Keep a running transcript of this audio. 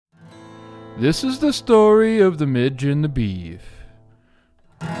This is the story of the midge and the beef.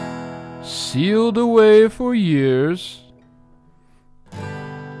 Sealed away for years,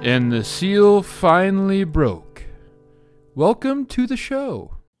 and the seal finally broke. Welcome to the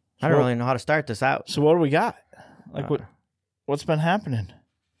show. I don't really know how to start this out. So what do we got? Like what's been happening?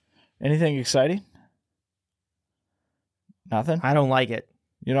 Anything exciting? Nothing? I don't like it.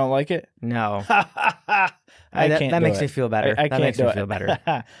 You don't like it? No. That makes me feel better. That makes me feel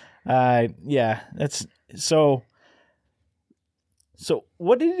better. Yeah, that's so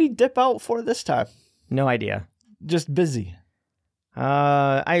what did he dip out for this time? No idea. Just busy.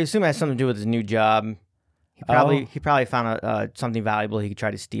 I assume it has something to do with his new job. He probably found something valuable he could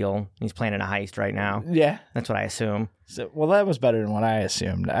try to steal. He's planning a heist right now. Yeah. That's what I assume. So, well, that was better than what I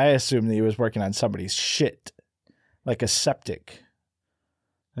assumed. I assumed that he was working on somebody's shit, like a septic.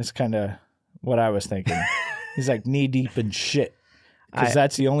 That's kind of what I was thinking. He's like knee deep in shit. Because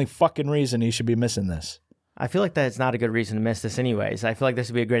that's the only fucking reason he should be missing this. I feel like that's not a good reason to miss this anyways. I feel like this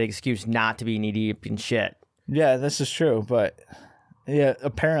would be a great excuse not to be knee deep in shit. Yeah, this is true, but yeah,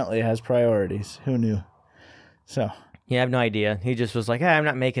 apparently it has priorities. Who knew? So yeah, I have no idea. He just was like, "Hey, I'm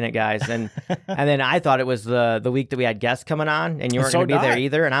not making it, guys." And and then I thought it was the week that we had guests coming on, and you weren't going to be there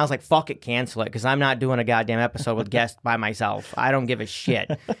either. And I was like, "Fuck it, cancel it," because I'm not doing a goddamn episode with guests by myself. I don't give a shit.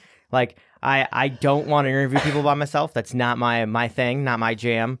 Like I don't want to interview people by myself. That's not my thing, not my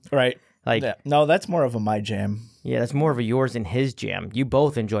jam. Right. Like no, that's more of a my jam. Yeah, that's more of a yours and his jam. You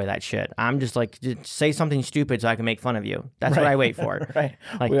both enjoy that shit. I'm just like, just say something stupid so I can make fun of you. That's what I wait for. Right.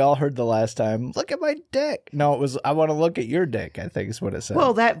 Like, we all heard the last time, look at my dick. No, it was, I want to look at your dick, I think is what it said.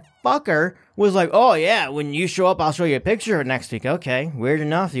 Well, that fucker was like, oh yeah, when you show up, I'll show you a picture of it next week. Okay, weird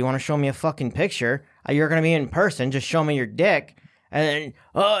enough. You want to show me a fucking picture? You're going to be in person. Just show me your dick. And then,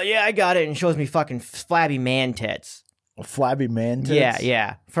 oh yeah, I got it. And shows me fucking flabby man tits. Flabby man tits?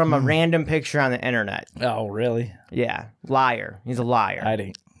 Yeah. From a random picture on the internet. Oh, really? Yeah. Liar. He's a liar. I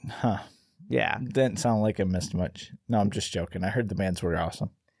didn't. Huh. Yeah. Didn't sound like I missed much. No, I'm just joking. I heard the bands were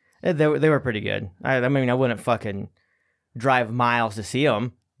awesome. They were pretty good. I mean, I wouldn't fucking drive miles to see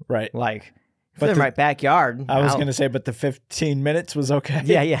them. Right. Like, in my backyard. I was going to say, but the 15 minutes was okay.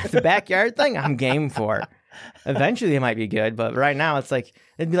 Yeah. The backyard thing, I'm game for. Eventually, it might be good, but right now, it's like,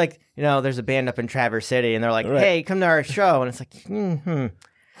 it'd be like, there's a band up in Traverse City, and they're like, hey, come to our show. And it's like,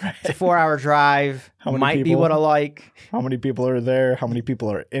 It's a 4-hour drive. How many might people? Be what I like. How many people are there? How many people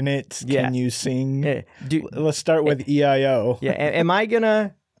are in it? Yeah. Can you sing? Yeah. Let's start with EIO. Yeah. Am I going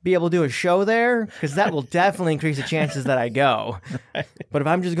to be able to do a show there? Because that will definitely increase the chances that I go. Right. But if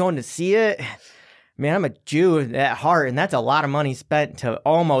I'm just going to see it, man, I'm a Jew at heart, and that's a lot of money spent to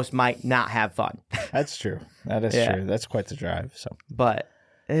almost might not have fun. That's true. That is true. That's quite the drive. So, but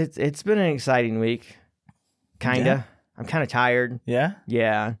it's been an exciting week. Kinda. Yeah. I'm kind of tired. Yeah?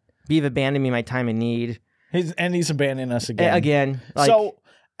 Yeah. Beav abandoned me my time of need. He's abandoning us again. Again. So,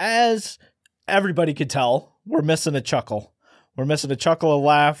 as everybody could tell, we're missing a chuckle. We're missing a chuckle, a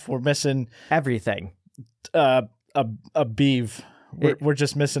laugh. We're missing everything. A Beav. We're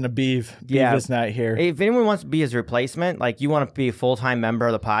just missing a Beav. Beav is not here. If anyone wants to be his replacement, like you want to be a full-time member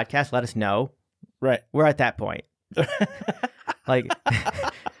of the podcast, let us know. Right. We're at that point. like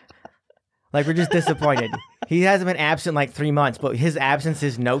we're just disappointed. He hasn't been absent like 3 months, but his absence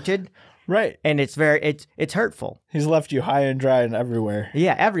is noted. Right. And it's hurtful. He's left you high and dry and everywhere.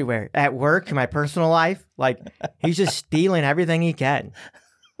 Yeah, everywhere. At work, in my personal life. Like, he's just stealing everything he can.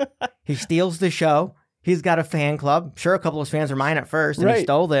 He steals the show. He's got a fan club. Sure, a couple of his fans were mine at first, and he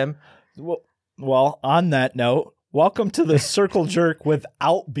stole them. Well, on that note, welcome to the Circle Jerk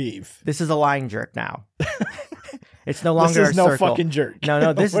without Beav. This is a line jerk now. It's no longer this is a no circle. Fucking jerk.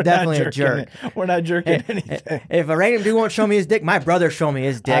 No, this is definitely a jerk. We're not jerking anything. If a random dude won't show me his dick, my brother show me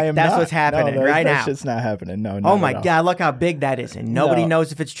his dick. That's what's happening right now. That shit's not happening. No. Oh my God, look how big that is, and nobody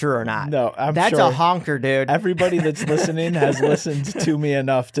knows if it's true or not. No, that's sure a honker, dude. Everybody that's listening has listened to me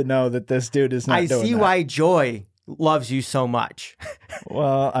enough to know that this dude is not doing that. I see why Joy loves you so much.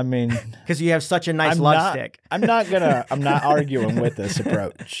 Well, I mean, because you have such a nice love stick. I'm not arguing with this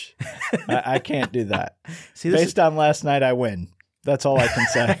approach. I can't do that. See, based on last night, I win. That's all I can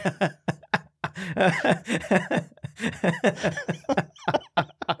say.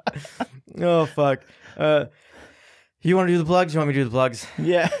 Oh fuck. You want to do the plugs? You want me to do the plugs?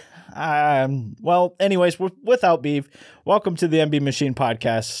 Yeah. Well, anyways, without Beav, welcome to the MB Machine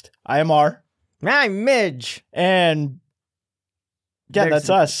podcast. I am R. I'm Midge. And yeah,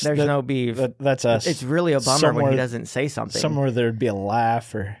 that's us. There's no Beav. That's us. It's really a bummer when he doesn't say something. Somewhere there'd be a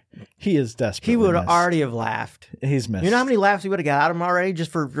laugh, or he is desperate. He would already have laughed. He's missed. You know how many laughs we would have got out of him already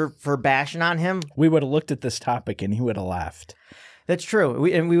just for bashing on him? We would have looked at this topic and he would have laughed. That's true.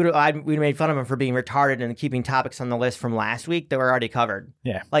 We made fun of him for being retarded and keeping topics on the list from last week that were already covered.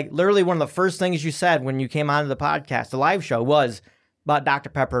 Yeah. Like literally one of the first things you said when you came onto the podcast, the live show, was about Dr.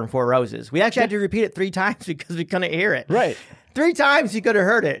 Pepper and Four Roses. We actually had to repeat it 3 times because we couldn't hear it. Right. 3 times you could have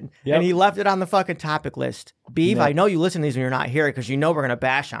heard it. Yep. And he left it on the fucking topic list. Beeve, Yep. I know you listen to these when you're not here because you know we're going to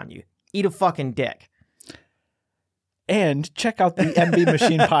bash on you. Eat a fucking dick. And check out the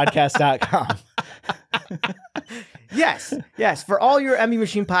mbmachinepodcast.com. Yes, for all your MB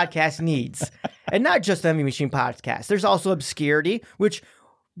Machine podcast needs. And not just the MB Machine podcast. There's also Obscurity, which,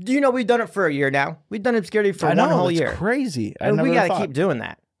 do you know we've done it for a year now? We've done Obscurity for one whole year. Crazy. And we got to keep doing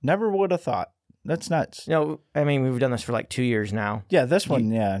that. Never would have thought. That's nuts. I mean, we've done this for like 2 years now. Yeah, this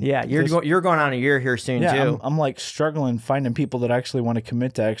one, yeah. Yeah, you're going on a year here soon, too. I'm like struggling finding people that actually want to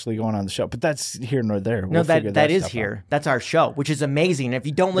commit to actually going on the show. But that's here nor there. No, that is here. That's our show, which is amazing. If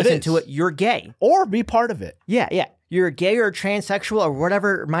you don't listen to it, you're gay. Or be part of it. Yeah. You're a gay or a transsexual or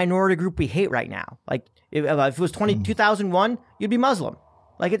whatever minority group we hate right now. Like, if it was 2001, you'd be Muslim.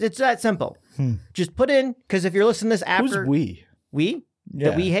 Like, it's that simple. Just put in, because if you're listening to this after... Who's we? We? Yeah.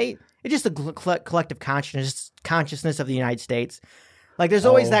 That we hate? It's just the collective consciousness of the United States. Like, there's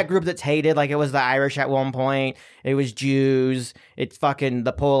always that group that's hated. Like, it was the Irish at one point. It was Jews. It's fucking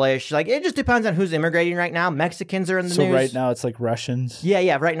the Polish. Like, it just depends on who's immigrating right now. Mexicans are in the news. So right now it's like Russians?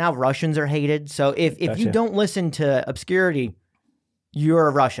 Yeah. Right now Russians are hated. So if you don't listen to Obscurity, you're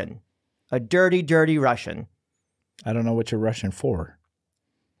a Russian. A dirty, dirty Russian. I don't know what you're Russian for.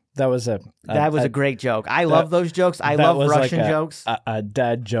 That was a great joke. I love those jokes. I love Russian jokes. A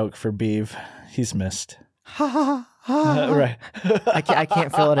dad joke for Beeve. He's missed. Ha ha ha. Right. I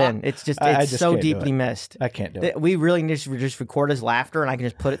can't fill it in. It's just so deeply missed. I can't do it. We really need to just record his laughter, and I can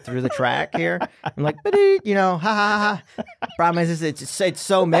just put it through the track here. I'm like, ha ha ha. Problem is, it's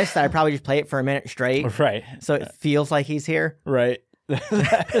so missed that I probably just play it for a minute straight. Right. So it feels like he's here. Right.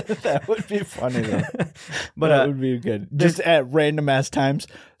 That would be funny though. But that would be good. Just at random ass times.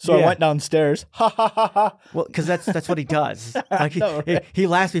 So I went downstairs. Ha ha ha ha. Well, because that's what he does. Like know, right? he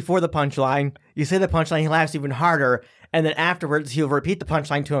laughs before the punchline. You say the punchline, he laughs even harder, and then afterwards he'll repeat the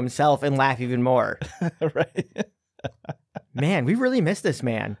punchline to himself and laugh even more. Right. Man, we really miss this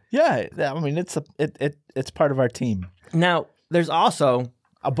man. Yeah, I mean it's part of our team. Now, there's also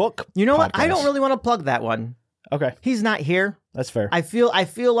a book. You know what? podcast. I don't really want to plug that one. Okay. He's not here. That's fair. I feel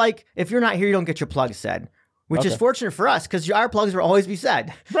like if you're not here, you don't get your plugs said, which is fortunate for us because our plugs will always be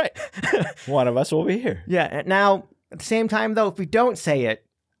said. Right. One of us will be here. Yeah. Now, at the same time, though, if we don't say it,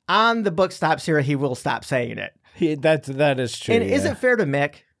 on the book stops here, he will stop saying it. That is true. And is it fair to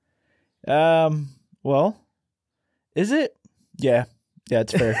Mick? Well, is it? Yeah,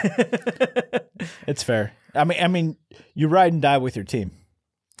 it's fair. It's fair. I mean, you ride and die with your team.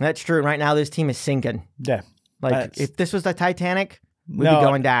 That's true. Right now, this team is sinking. Yeah. Like, if this was the Titanic, we'd be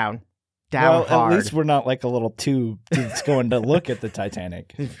going down. Hard. At least we're not like a little tube that's going to look at the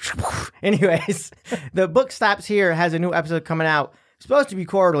Titanic. Anyways, the book stops here. Has a new episode coming out. It's supposed to be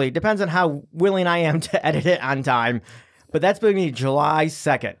quarterly. Depends on how willing I am to edit it on time. But that's going to be July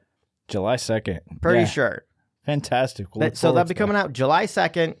 2nd. July 2nd. Pretty sure. Fantastic. So that'll be coming out July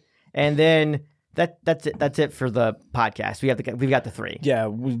 2nd. And then that's it. That's it for the podcast. We've got the 3. Yeah,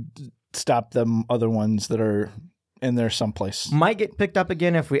 we stop them other ones that are in there someplace. Might get picked up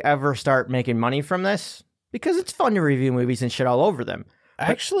again if we ever start making money from this, because it's fun to review movies and shit all over them.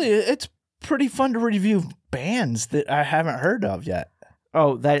 Actually, it's pretty fun to review bands that I haven't heard of yet.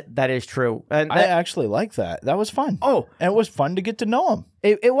 Oh, that is true. And I actually like that. That was fun. Oh, and it was fun to get to know them.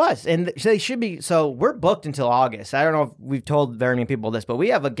 It was, and they should be. So we're booked until August. I don't know if we've told very many people this, but we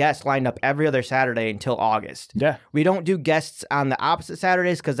have a guest lined up every other Saturday until August. Yeah, we don't do guests on the opposite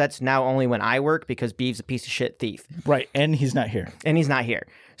Saturdays because that's now only when I work because Beeve's a piece of shit thief. Right, and he's not here.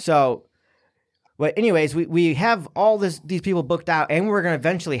 So, but anyways, we have all these people booked out, and we're gonna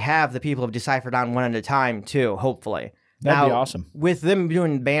eventually have the people of Deciphered on one at a time too. Hopefully. That'd be awesome. With them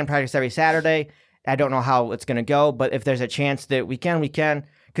doing band practice every Saturday, I don't know how it's going to go, but if there's a chance that we can,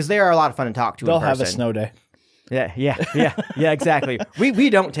 because they are a lot of fun to talk to. They'll have a snow day. Yeah, exactly.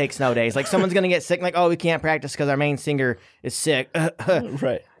 We don't take snow days. Like someone's going to get sick, like, oh, we can't practice because our main singer is sick.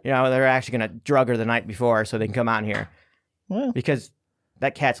 Right. You know, they're actually going to drug her the night before so they can come on here. Well, because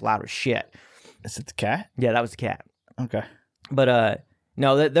that cat's loud as shit. Is it the cat? Yeah, that was the cat. Okay. But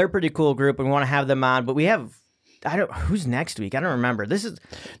no, they're a pretty cool group, and we want to have them on. But we have. Who's next week? I don't remember.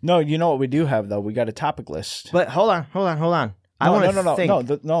 No, you know what we do have though? We got a topic list. But hold on.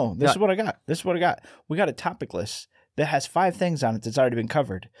 No. This is what I got. We got a topic list that has 5 things on it that's already been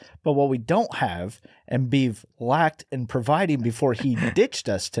covered. But what we don't have, and Beeve lacked in providing before he ditched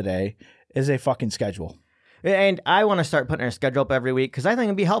us today, is a fucking schedule. And I want to start putting our schedule up every week because I think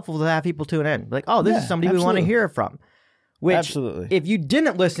it'd be helpful to have people tune in. Like, oh, this is somebody we want to hear from. Which, absolutely. If you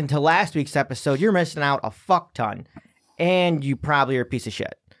didn't listen to last week's episode, you're missing out a fuck ton. And you probably are a piece of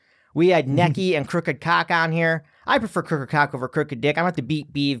shit. We had Necky and Crooked Cock on here. I prefer Crooked Cock over Crooked Dick. I'm going to have to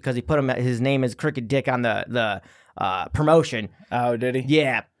beat Beeve because he put his name as Crooked Dick on the promotion. Oh, did he?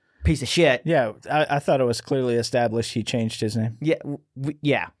 Yeah, piece of shit. Yeah, I thought it was clearly established he changed his name.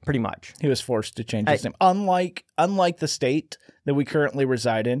 Yeah, pretty much. He was forced to change his name. Unlike the state that we currently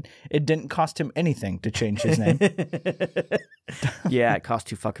reside in, it didn't cost him anything to change his name. Yeah, it costs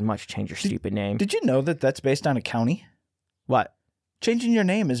too fucking much to change your stupid name. Did you know that that's based on a county? What? Changing your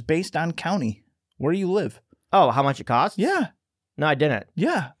name is based on county, where you live. Oh, how much it costs? Yeah. No, I didn't.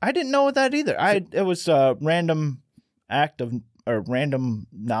 Yeah, I didn't know that either. It was a random act of or random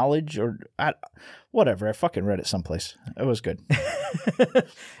knowledge or whatever. I fucking read it someplace. It was good.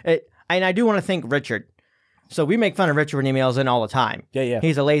 And I do want to thank Richard. So we make fun of Richard when he emails in all the time. Yeah.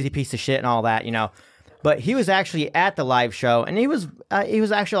 He's a lazy piece of shit and all that, But he was actually at the live show, and he was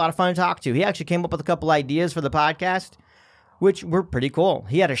actually a lot of fun to talk to. He actually came up with a couple ideas for the podcast, which were pretty cool.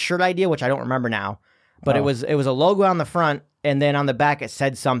 He had a shirt idea, which I don't remember now, but it was a logo on the front, and then on the back it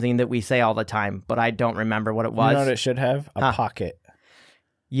said something that we say all the time, but I don't remember what it was. You know what it should have? A pocket.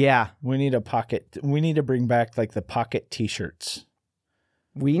 Yeah. We need a pocket. We need to bring back like the pocket T-shirts.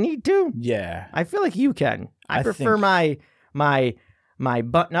 We need to? Yeah. I feel like you can. I prefer my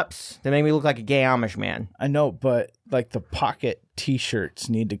button-ups that make me look like a gay Amish man. I know, but like the pocket T-shirts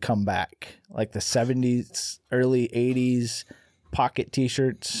need to come back. Like the 70s, early 80s pocket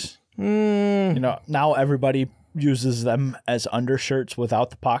T-shirts. Now everybody uses them as undershirts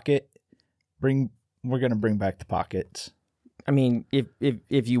without the pocket. We're going to bring back the pockets. I mean,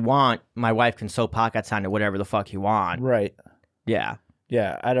 if you want, my wife can sew pockets onto whatever the fuck you want. Right. Yeah.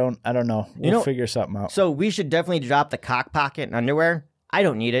 Yeah, I don't know. We'll figure something out. So we should definitely drop the cock pocket in underwear. I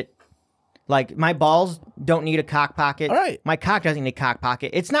don't need it. Like, my balls don't need a cock pocket. All right. My cock doesn't need a cock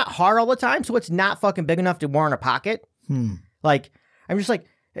pocket. It's not hard all the time, so it's not fucking big enough to warrant a pocket. Like, I'm just like,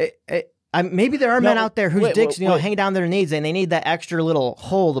 maybe there are men out there whose dicks, hang down their knees and they need that extra little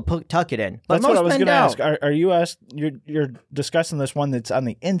hole to tuck it in. But that's what I was going to ask. Are you you're discussing this one that's on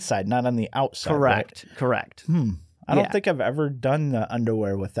the inside, not on the outside? Correct. Right? Correct. I don't think I've ever done the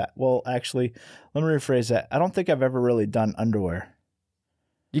underwear with that. Well, actually, let me rephrase that. I don't think I've ever really done underwear.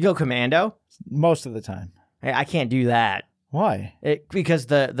 You go commando? Most of the time. I can't do that. Why? Because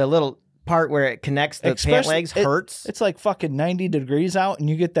the little part where it connects the pant legs hurts. It's like fucking 90 degrees out and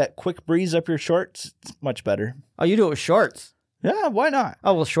you get that quick breeze up your shorts. It's much better. Oh, you do it with shorts? Yeah, why not?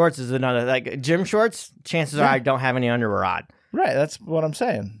 Oh, well, shorts is another. Like, gym shorts, chances are I don't have any underwear on. Right, that's what I'm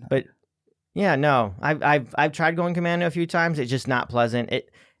saying. But... yeah, no. I've tried going commando a few times. It's just not pleasant.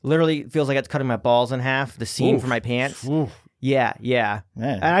 It literally feels like it's cutting my balls in half, the seam for my pants. Oof. Yeah.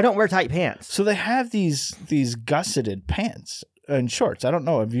 Man. And I don't wear tight pants. So they have these gusseted pants and shorts. I don't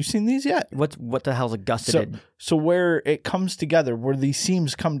know. Have you seen these yet? What the hell's a gusseted? So where it comes together, where these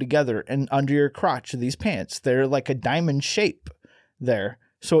seams come together and under your crotch of these pants, they're like a diamond shape there.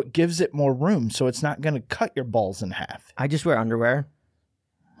 So it gives it more room so it's not going to cut your balls in half. I just wear underwear.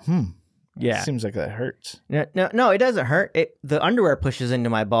 Yeah. It seems like that hurts. No, it doesn't hurt. The underwear pushes into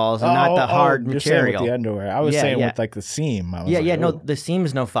my balls and not the hard you're material. Saying with the underwear. I was saying with like the seam. No, the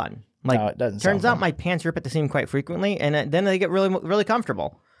seam's no fun. Like, no, it doesn't. Turns out my pants rip at the seam quite frequently, and then they get really, really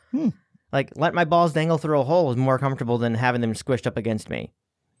comfortable. Like, let my balls dangle through a hole is more comfortable than having them squished up against me.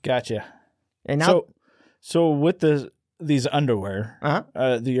 Gotcha. And now, so with these underwear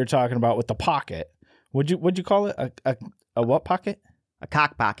that you're talking about with the pocket, would you call it a what pocket? A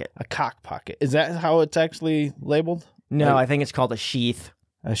cock pocket. A cock pocket. Is that how it's actually labeled? No, I think it's called a sheath.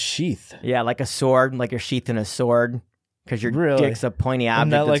 A sheath? Yeah, like a sword, like you're sheathing a sword. Because your dick's a pointy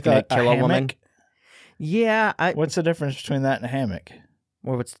object that's like going to kill a woman. Hammock? Yeah. What's the difference between that and a hammock?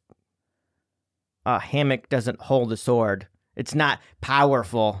 Well, a hammock doesn't hold a sword. It's not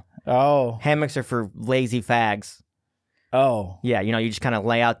powerful. Oh. Hammocks are for lazy fags. Oh. Yeah, you just kind of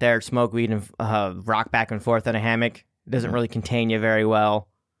lay out there, smoke weed, and rock back and forth in a hammock. It doesn't really contain you very well.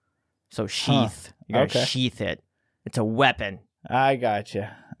 So sheath. You got to sheath it. It's a weapon. I got you.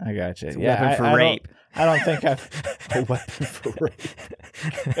 It's a weapon for rape. I don't think I've... a weapon for rape.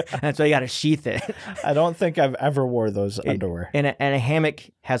 That's why you got to sheath it. I don't think I've ever wore those underwear. And a hammock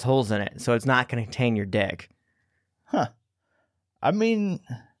has holes in it, so it's not going to contain your dick. Huh. I mean,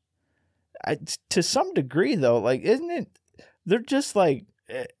 to some degree, though, like, isn't it... They're just like...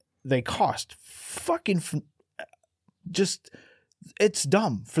 They cost fucking... Just... It's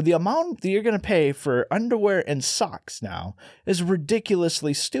dumb. For the amount that you're going to pay for underwear and socks now is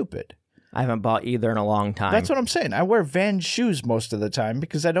ridiculously stupid. I haven't bought either in a long time. That's what I'm saying. I wear Vans shoes most of the time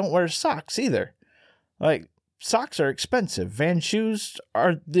because I don't wear socks either. Like, socks are expensive. Vans shoes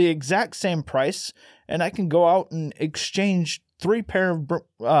are the exact same price, and I can go out and exchange 3 pair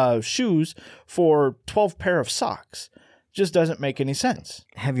of shoes for 12 pair of socks. Just doesn't make any sense.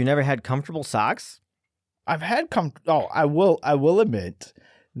 Have you never had comfortable socks? I've had I will admit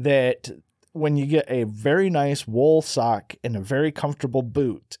that when you get a very nice wool sock and a very comfortable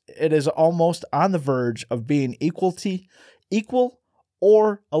boot, it is almost on the verge of being equal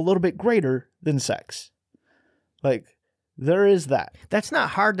or a little bit greater than sex. Like, there is that. That's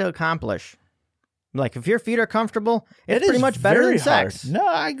not hard to accomplish. Like, if your feet are comfortable, it's pretty much better than sex. No,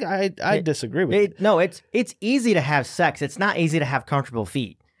 I disagree with you. No, it's easy to have sex. It's not easy to have comfortable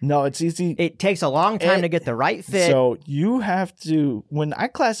feet. No, it's easy. It takes a long time to get the right fit. So you have to, when I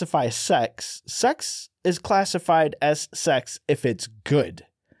classify sex is classified as sex if it's good.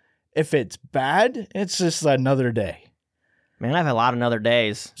 If it's bad, it's just another day. Man, I've had a lot of another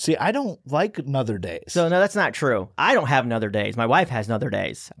days. See, I don't like another days. So, no, that's not true. I don't have another days. My wife has another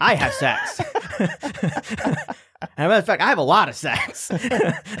days. I have sex. As a matter of fact, I have a lot of sex.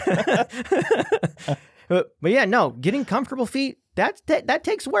 But yeah, no, getting comfortable feet, that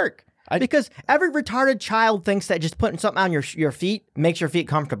takes work. Because every retarded child thinks that just putting something on your feet makes your feet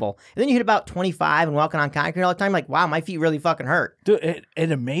comfortable. And then you hit about 25 and walking on concrete all the time, like, wow, my feet really fucking hurt. Dude,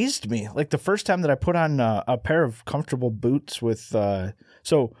 it amazed me. Like, the first time that I put on a pair of comfortable boots with,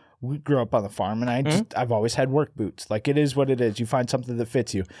 so we grew up on the farm, and I've always had work boots. Like, it is what it is. You find something that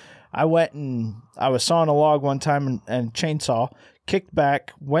fits you. I went and I was sawing a log one time and chainsaw, kicked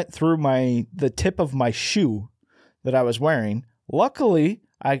back, went through the tip of my shoe that I was wearing. Luckily,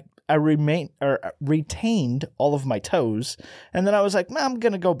 I retained all of my toes, and then I was like, I'm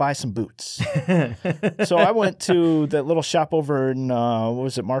gonna go buy some boots. So I went to that little shop over in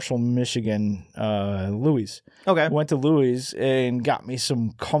Marshall, Michigan, Louis. Okay. Went to Louis and got me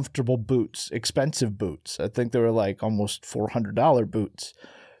some comfortable boots, expensive boots. I think they were like almost $400 boots.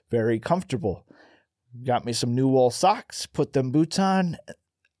 Very comfortable. Got me some new wool socks, put them boots on.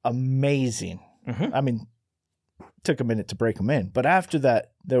 Amazing. I mean, took a minute to break them in, but after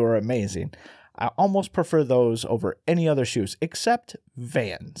that, they were amazing. I almost prefer those over any other shoes, except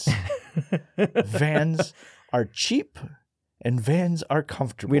Vans. Vans are cheap, and Vans are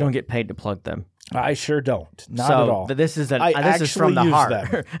comfortable. We don't get paid to plug them. I sure don't. Not at all. This is from the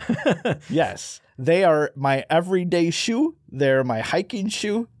heart. Them. Yes. They are my everyday shoe. They're my hiking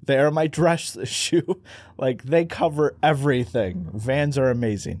shoe. They are my dress shoe. Like, they cover everything. Vans are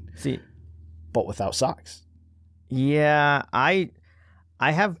amazing. See, but without socks. Yeah, I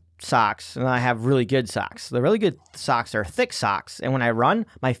have socks, and I have really good socks. The really good socks are thick socks, and when I run,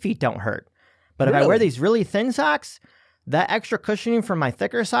 my feet don't hurt. But if I wear these really thin socks, that extra cushioning from my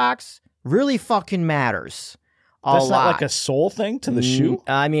thicker socks really fucking matters. That's not like a sole thing to the shoe?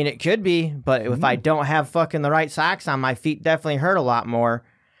 I mean, it could be, but if I don't have fucking the right socks on, my feet definitely hurt a lot more.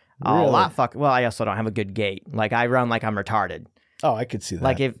 Really? Well, I also don't have a good gait. Like, I run like I'm retarded. Oh, I could see that.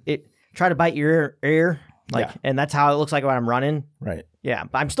 Like, if it try to bite your ear, like, and that's how it looks like when I'm running. Right. Yeah,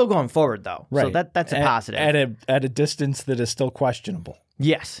 but I'm still going forward though. Right. So that's a positive. At a distance that is still questionable.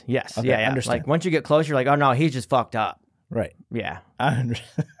 Yes. Okay, yeah. Understand. Like, once you get closer, you're like, oh no, he's just fucked up. Right. Yeah. I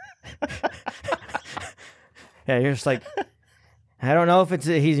understand. Yeah, you're just like, I don't know if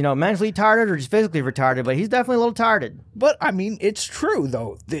he's mentally retarded or just physically retarded, but he's definitely a little retarded. But I mean, it's true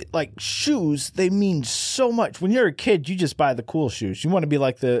though. Like, shoes, they mean so much. When you're a kid, you just buy the cool shoes. You want to be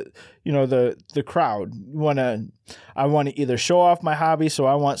like the crowd. I want to either show off my hobby, so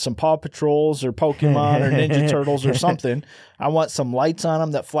I want some Paw Patrols or Pokemon or Ninja Turtles or something. I want some lights on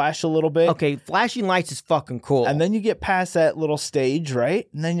them that flash a little bit. Okay, flashing lights is fucking cool. And then you get past that little stage, right?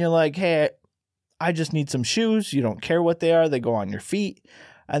 And then you're like, hey, I just need some shoes. You don't care what they are. They go on your feet.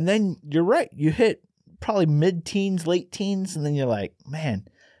 And then you're right. You hit probably mid-teens, late teens. And then you're like, man,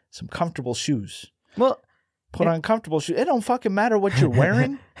 some comfortable shoes. Well, put on comfortable shoes. It don't fucking matter what you're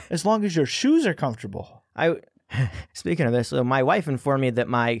wearing as long as your shoes are comfortable. Speaking of this, so my wife informed me that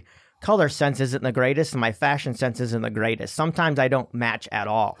my color sense isn't the greatest and my fashion sense isn't the greatest. Sometimes I don't match at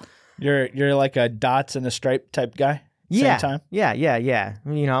all. You're like a dots and a stripe type guy? Yeah. Same time? Yeah.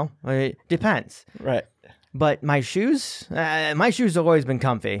 It depends. Right. But my shoes have always been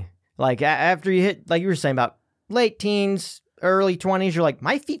comfy. Like, after you hit, like you were saying, about late teens, early 20s, you're like,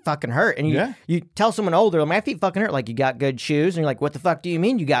 my feet fucking hurt. And you tell someone older, my feet fucking hurt. Like, you got good shoes. And you're like, what the fuck do you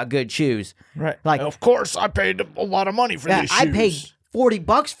mean you got good shoes? Right. Like, of course, I paid a lot of money for these shoes. I paid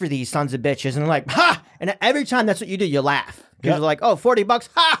 $40 for these sons of bitches. And I'm like, ha! And every time that's what you do, you laugh. Because you're like, oh, $40,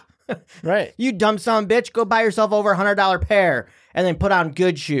 ha! Right. You dumb son of a bitch, go buy yourself over $100 pair. and then put on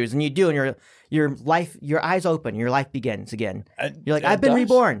good shoes, and you do, and your eyes open, your life begins again. You're like, I've been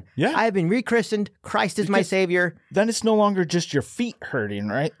reborn. Yeah. I have been rechristened. Christ is my savior. Then it's no longer just your feet hurting,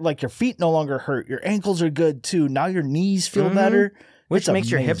 right? Like your feet no longer hurt. Your ankles are good too. Now your knees feel better. Which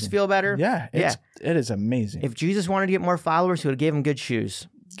makes your hips feel better. Yeah. It is amazing. If Jesus wanted to get more followers, he would have gave him good shoes.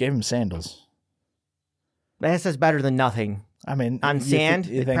 Gave him sandals. That's better than nothing. I mean, on sand,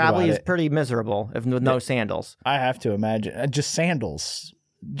 it probably is pretty miserable with no sandals. I have to imagine. Just sandals.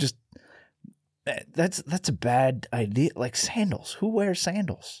 Just that's a bad idea. Like sandals. Who wears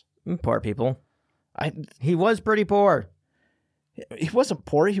sandals? Poor people. He was pretty poor. He wasn't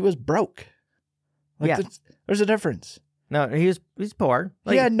poor. He was broke. Like, there's a difference. No, he's poor.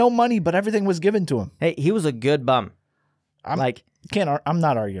 Like, he had no money, but everything was given to him. Hey, he was a good bum. I'm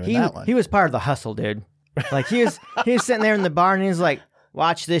not arguing that one. He was part of the hustle, dude. Like he was sitting there in the bar and he's like,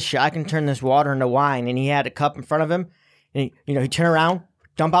 watch this shit. I can turn this water into wine. And he had a cup in front of him. And he turned around,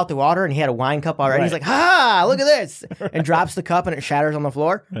 dump out the water, and he had a wine cup already. Right. He's like, ha, look at this. And drops the cup and it shatters on the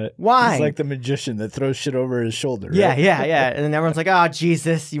floor. Right. Wine. He's like the magician that throws shit over his shoulder. Right? Yeah. And then everyone's like, oh,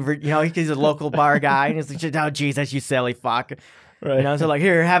 Jesus. He's a local bar guy. And he's like, oh, Jesus, you silly fuck. Right. So like,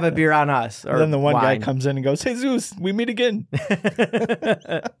 here, have a beer on us. Or and then the one wine. guy comes in and goes, hey, Zeus, we meet again.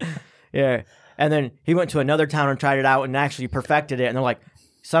 Yeah. And then he went to another town and tried it out and actually perfected it. And they're like,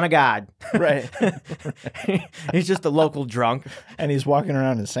 son of God. Right. He's just a local drunk. And he's walking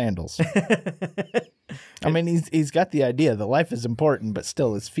around in sandals. I mean, he's got the idea that life is important, but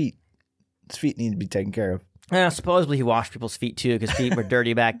still his feet need to be taken care of. Yeah, supposedly he washed people's feet too because feet were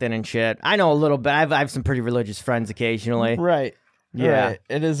dirty back then and shit. I know a little bit. I have some pretty religious friends occasionally. Right. Yeah. Right.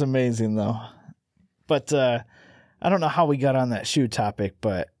 It is amazing though. But I don't know how we got on that shoe topic,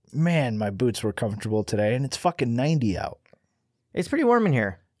 but man, my boots were comfortable today, and it's fucking 90 out. It's pretty warm in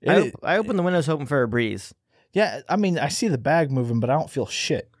here. I opened the windows hoping for a breeze. Yeah, I mean, I see the bag moving, but I don't feel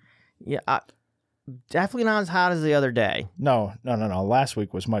shit. Yeah, definitely not as hot as the other day. No. Last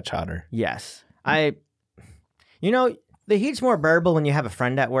week was much hotter. Yes. The heat's more bearable when you have a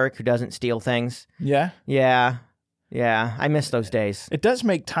friend at work who doesn't steal things. Yeah? Yeah, I miss those days. It does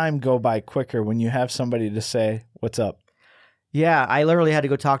make time go by quicker when you have somebody to say, what's up? Yeah, I literally had to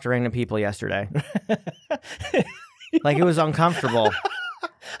go talk to random people yesterday. Like, it was uncomfortable.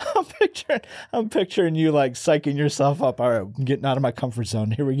 I'm picturing you like psyching yourself up. All right, I'm getting out of my comfort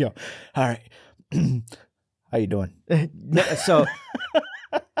zone. Here we go. All right. How you doing? So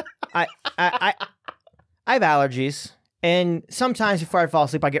I have allergies, and sometimes before I fall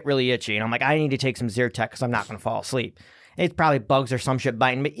asleep, I get really itchy, and I'm like, I need to take some Zyrtec because I'm not going to fall asleep. It's probably bugs or some shit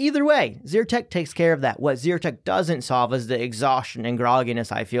biting, but either way, Zyrtec takes care of that. What Zyrtec doesn't solve is the exhaustion and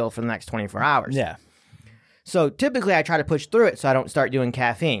grogginess I feel for the next 24 hours. Yeah. So typically I try to push through it so I don't start doing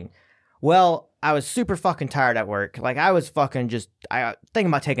caffeine. Well, I was super fucking tired at work. Like, I was fucking thinking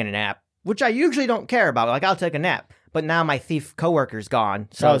about taking a nap, which I usually don't care about. Like, I'll take a nap. But now my thief coworker's gone,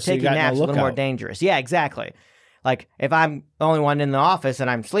 so taking naps is a little more dangerous. Yeah, exactly. Like, if I'm the only one in the office and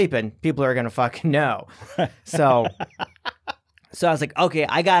I'm sleeping, people are going to fucking know. So I was like, okay,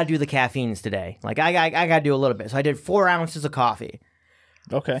 I got to do the caffeines today. Like, I got to do a little bit. So I did 4 ounces of coffee.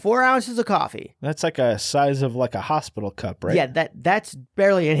 Okay. 4 ounces of coffee. That's like a size of like a hospital cup, right? Yeah, that's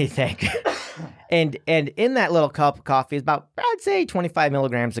barely anything. and in that little cup of coffee is about, I'd say, 25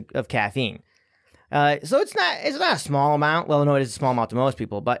 milligrams of caffeine. So it's not a small amount. Well, no, it is a small amount to most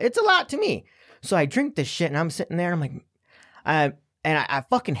people, but it's a lot to me. So I drink this shit, and I'm sitting there, and I'm like, I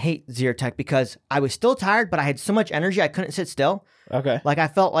fucking hate Zyrtec because I was still tired, but I had so much energy I couldn't sit still. Okay. Like, I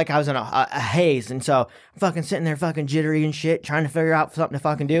felt like I was in a haze, and so I'm fucking sitting there fucking jittery and shit, trying to figure out something to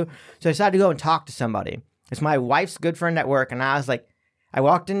fucking do. So I decided to go and talk to somebody. It's my wife's good friend at work, and I was like, I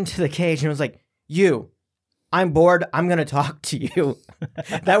walked into the cage and was like, I'm bored. I'm going to talk to you.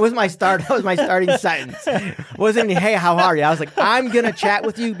 That was my starting sentence. Wasn't any, hey, how are you? I was like, I'm going to chat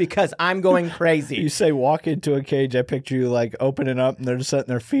with you because I'm going crazy. You say walk into a cage. I picture you like opening up and they're just sitting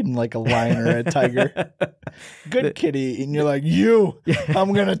there feeding like a lion or a tiger. Good kitty. And you're like,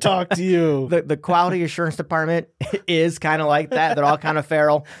 I'm going to talk to you. The quality assurance department is kind of like that. They're all kind of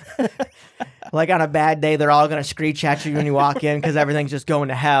feral. Like, on a bad day, they're all going to screech at you when you walk in because everything's just going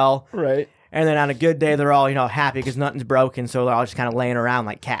to hell. Right. And then on a good day, they're all, happy because nothing's broken, so they're all just kind of laying around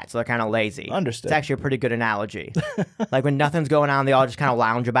like cats. So they're kind of lazy. Understood. It's actually a pretty good analogy. Like, when nothing's going on, they all just kind of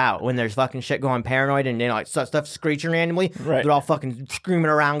lounge about. When there's fucking shit going paranoid and, like, stuff screeching randomly, right, they're all fucking screaming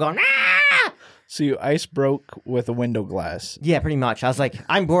around going, ah! So you ice broke with a window glass. Yeah, pretty much. I was like,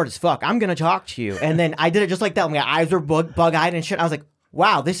 I'm bored as fuck. I'm going to talk to you. And then I did it just like that. My eyes were bug-eyed and shit. I was like,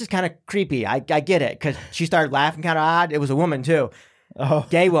 wow, this is kind of creepy. I get it. Because she started laughing kind of odd. It was a woman, too.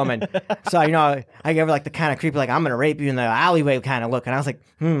 gay woman. So, you know, I gave her like the kind of creepy, like, I'm going to rape you in the alleyway kind of look. And I was like,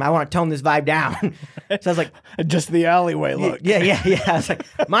 I want to tone this vibe down. So I was like, just the alleyway look. Yeah. I was like,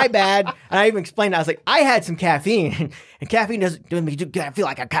 my bad. And I even explained, I was like, I had some caffeine, and caffeine doesn't do me. I feel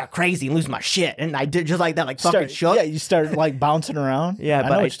like I'm kind of crazy and lose my shit. And I did just like that, like fucking shook. Yeah, you started like bouncing around. Yeah, I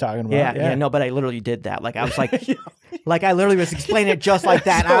know what you're talking about. Yeah, no, but I literally did that. Like I was like, like I literally was explaining it just like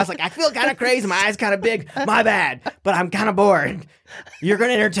that. And I was like, I feel kind of crazy. My eyes kind of big. My bad. But I'm kind of bored. You're going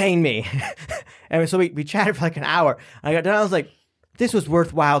to entertain me. And so we chatted for like an hour. I got done. I was like, this was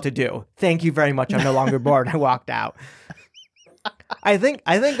worthwhile to do. Thank you very much. I'm no longer bored. I walked out. I think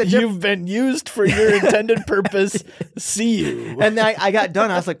that you've been used for your intended purpose. See you. And then I got done.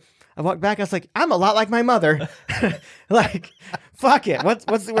 I was like, I walked back. I was like, I'm a lot like my mother. Like, fuck it.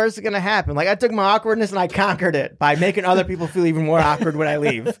 What's the worst going to happen? Like, I took my awkwardness and I conquered it by making other people feel even more awkward when I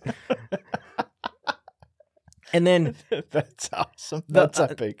leave. And then that's awesome. That's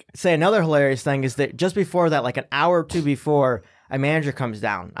epic. Say another hilarious thing is that just before that, like an hour or two before, a manager comes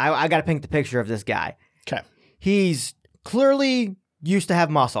down. I got to paint the picture of this guy. Okay. He's clearly used to have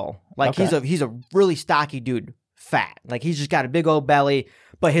muscle. Like he's a really stocky dude, fat. Like he's just got a big old belly,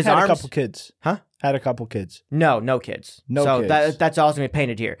 but his arms. Had a couple kids. Huh? Had a couple kids. No kids. No kids. That's also been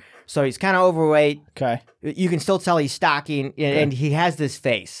painted here. So he's kind of overweight. Okay. You can still tell he's stocky, and he has this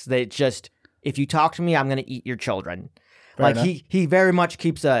face that just, if you talk to me, I'm going to eat your children. Fair like enough. He very much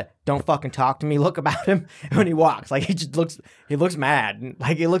keeps a don't fucking talk to me look about him when he walks. Like he looks mad.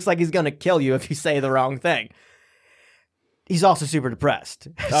 Like it looks like he's going to kill you if you say the wrong thing. He's also super depressed.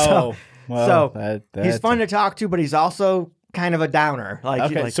 Oh, he's fun to talk to, but he's also kind of a downer.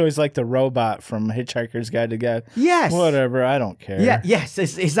 Like, so he's like the robot from Hitchhiker's Guide to Guide. Yes. Whatever, I don't care. Yeah, yes.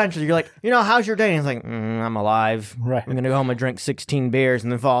 Essentially, you're like, how's your day? And he's like, I'm alive. Right. I'm going to go home and drink 16 beers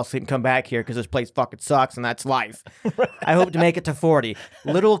and then fall asleep and come back here because this place fucking sucks and that's life. Right. I hope to make it to 40.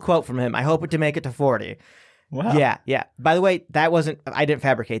 Literal quote from him. I hope to make it to 40. Wow. Yeah. By the way, I didn't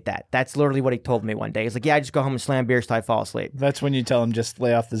fabricate that. That's literally what he told me one day. He's like, I just go home and slam beers till I fall asleep. That's when you tell him just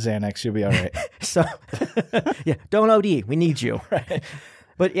lay off the Xanax, you'll be all right. So, yeah, don't OD. We need you. Right.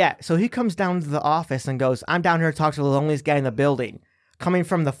 But yeah, so he comes down to the office and goes, I'm down here to talk to the loneliest guy in the building. Coming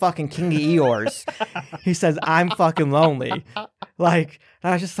from the fucking King of Eeyores. He says, I'm fucking lonely. Like,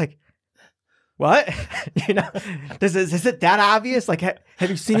 I was just like, what? Is it that obvious? Like, have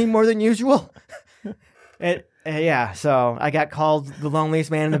you seen him more than usual? Yeah, so I got called the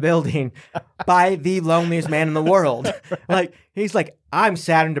loneliest man in the building by the loneliest man in the world. Like, he's like, I'm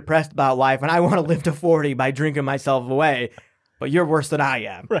sad and depressed about life, and I want to live to 40 by drinking myself away, but you're worse than I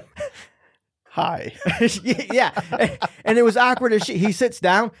am. Right. Hi. Yeah, and it was awkward as shit. He sits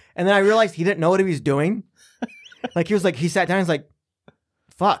down, and then I realized he didn't know what he was doing. Like, he sat down, he's like,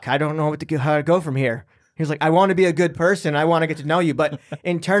 fuck, I don't know how to go from here. He was like, I want to be a good person. I want to get to know you. But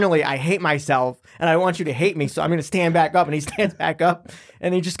internally, I hate myself and I want you to hate me. So I'm going to stand back up. And he stands back up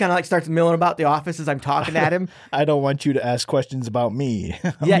and he just kind of like starts milling about the office as I'm talking at him. I don't want you to ask questions about me.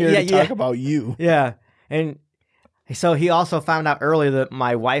 I'm here to talk about you. Yeah. And so he also found out earlier that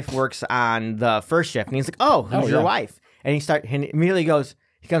my wife works on the first shift. And he's like, who's your wife? And he immediately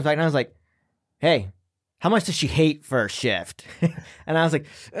he comes back and I was like, hey, how much does she hate first shift? And I was like,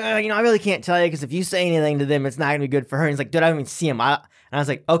 I really can't tell you because if you say anything to them, it's not going to be good for her. And he's like, dude, I don't even see him. And I was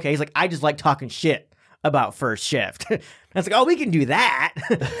like, okay. He's like, I just like talking shit about first shift. And I was like, oh, we can do that.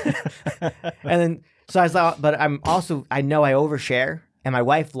 And then, so I was like, but I know I overshare and my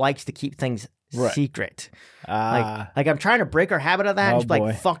wife likes to keep things secret. Like I'm trying to break her habit of that and just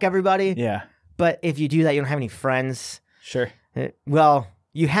like, fuck everybody. Yeah. But if you do that, you don't have any friends. Sure. Well,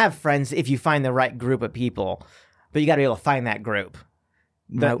 you have friends if you find the right group of people, but you got to be able to find that group.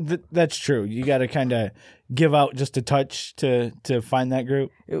 That's true. You got to kind of give out just a touch to find that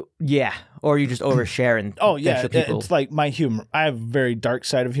group. Yeah, or you just overshare and people. It's like my humor. I have a very dark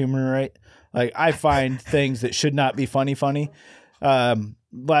side of humor, right? Like I find things that should not be funny.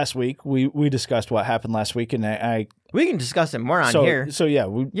 Last week we discussed what happened last week, and we can discuss it more on here. So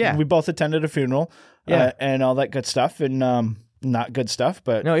we both attended a funeral, and all that good stuff, and not good stuff,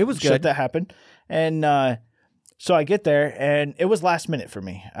 but no, it was shit good that happened. And so I get there, and it was last minute for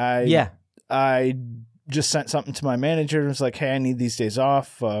me. I just sent something to my manager and was like, "Hey, I need these days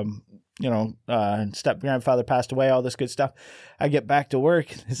off." Step grandfather passed away, all this good stuff. I get back to work.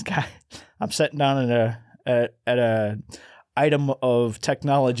 This guy, I'm sitting down at a item of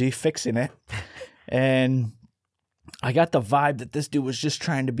technology, fixing it, and I got the vibe that this dude was just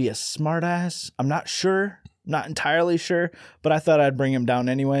trying to be a smart ass. I'm not entirely sure, but I thought I'd bring him down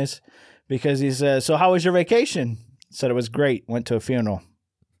anyways because he said, so how was your vacation? Said it was great. Went to a funeral.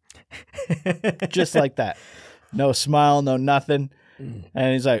 Just like that. No smile, no nothing.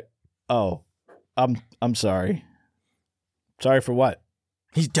 And he's like, "Oh, I'm sorry. Sorry for what?"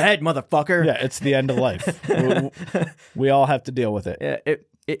 He's dead, motherfucker. Yeah, it's the end of life. we all have to deal with it.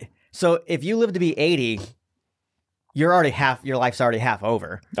 So if you live to be 80, you're already your life's already half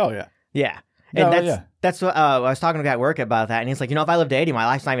over. Oh yeah. Yeah. And that's what I was talking to a guy at work about that, and he's like, if I live to 80, my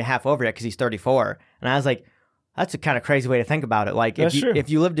life's not even half over yet because he's 34. And I was like, that's a kind of crazy way to think about it. Like if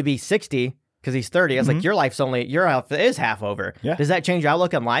you live to be 60 because he's 30, I was like, your life is half over. Yeah. Does that change your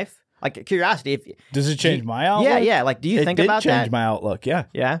outlook on life? Like, curiosity. Does it change my outlook? Yeah. Like, do you think about that? It did change my outlook, yeah.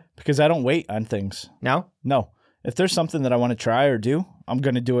 Yeah? Because I don't wait on things. No? No. If there's something that I want to try or do, I'm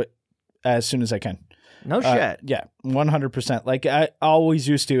going to do it as soon as I can. No shit. Yeah, 100%. Like, I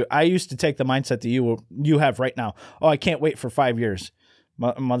used to take the mindset that you have right now. Oh, I can't wait for 5 years.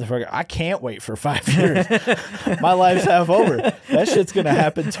 Motherfucker, I can't wait for 5 years. My life's half over. That shit's going to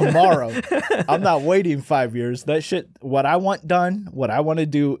happen tomorrow. I'm not waiting 5 years. That shit, what I want done, what I want to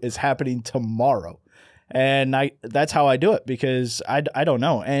do is happening tomorrow. And that's how I do it because I don't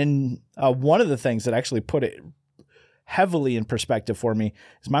know. And one of the things that actually put it heavily in perspective for me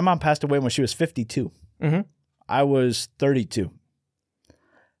is my mom passed away when she was 52. Mm-hmm. I was 32.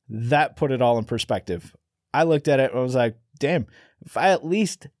 That put it all in perspective. I looked at it and was like, damn, if I at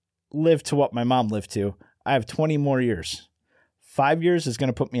least live to what my mom lived to, I have 20 more years. 5 years is going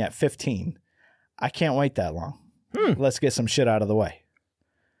to put me at 15. I can't wait that long. Let's get some shit out of the way.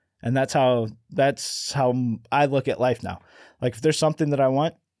 And that's how I look at life now. Like if there's something that I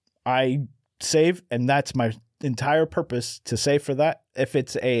want, I save, and that's my entire purpose, to save for that. If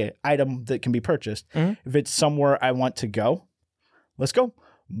it's a item that can be purchased, if it's somewhere I want to go, let's go.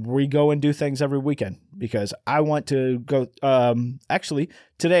 We go and do things every weekend because I want to go. Actually,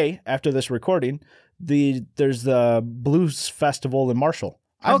 today, after this recording, there's the Blues Festival in Marshall.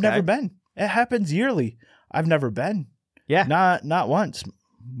 I've never been. It happens yearly. I've never been. Yeah. Not once.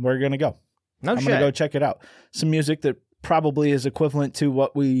 We're going to go. I'm going to go check it out. Some music that probably is equivalent to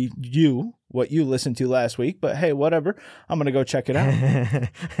what you listened to last week, but hey, whatever. I'm going to go check it out.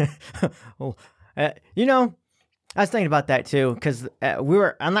 Well, I was thinking about that too, because we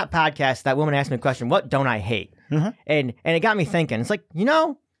were on that podcast. That woman asked me a question: "What don't I hate?" And it got me thinking. It's like,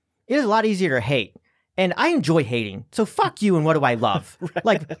 it is a lot easier to hate, and I enjoy hating. So fuck you, and what do I love? Right.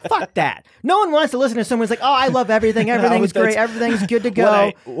 Like fuck that. No one wants to listen to someone who's like, "Oh, I love everything. Everything's great. Everything's good to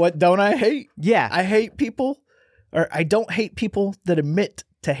go." What don't I hate? Yeah, I hate people, or I don't hate people that admit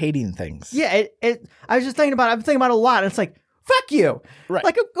to hating things. Yeah, I was just thinking about it. I'm thinking about it a lot, and it's like, fuck you. Right.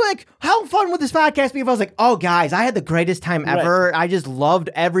 Like, how fun would this podcast be if I was like, oh, guys, I had the greatest time ever. Right. I just loved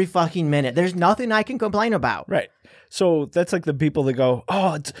every fucking minute. There's nothing I can complain about. Right. So that's like the people that go,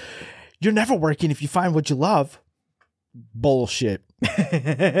 oh, you're never working if you find what you love. Bullshit.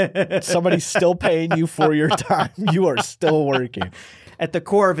 Somebody's still paying you for your time. You are still working. At the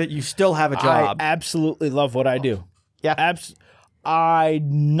core of it, you still have a job. I absolutely love what I do. Yeah.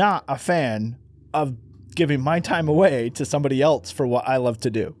 I'm not a fan of giving my time away to somebody else for what I love to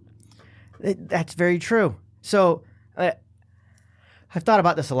do. That's very true. So I've thought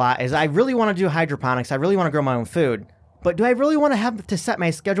about this a lot. Is I really want to do hydroponics. I really want to grow my own food. But do I really want to have to set my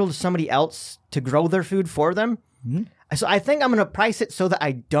schedule to somebody else to grow their food for them? Mm-hmm. So I think I'm going to price it so that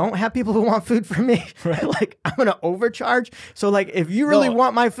I don't have people who want food from me. Right. Like I'm going to overcharge. So like if you really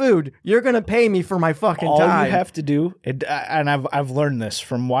want my food, you're going to pay me for my fucking time. All you have to do, and I've learned this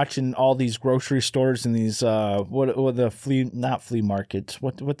from watching all these grocery stores and these what the not flea markets.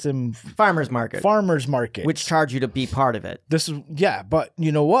 What's them? Farmers market. Farmers market. Which charge you to be part of it. But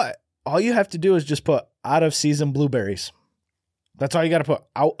you know what? All you have to do is just put out of season blueberries. That's all you got to put,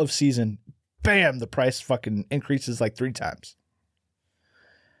 out of season. Bam, the price fucking increases like 3 times.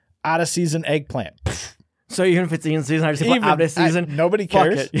 Out of season eggplant. So even if it's in season, I just put out of season. Nobody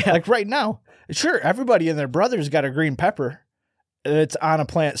cares. Yeah. Like right now, sure, everybody and their brother's got a green pepper. It's on a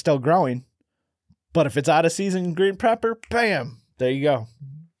plant still growing. But if it's out of season green pepper, bam, there you go.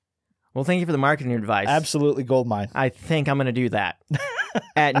 Well, thank you for the marketing advice. Absolutely gold mine. I think I'm going to do that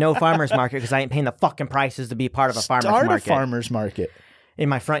at no farmer's market because I ain't paying the fucking prices to be part of a farmer's market. Start a farmer's market. In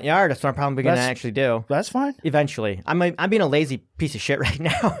my front yard, that's what I'm probably going to actually do. That's fine. Eventually. I'm being a lazy piece of shit right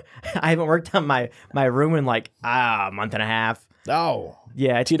now. I haven't worked on my room in like a month and a half. Oh.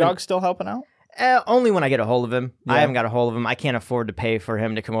 Yeah. T-Dog's still helping out? Only when I get a hold of him. Yeah. I haven't got a hold of him. I can't afford to pay for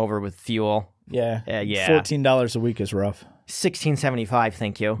him to come over with fuel. Yeah. Yeah. $14 a week is rough. $16.75,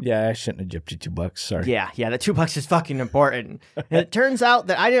 thank you. Yeah, I shouldn't have gypped you $2. Sorry. Yeah, the $2 is fucking important. And it turns out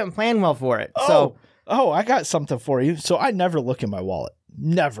that I didn't plan well for it. Oh, I got something for you. So I never look in my wallet.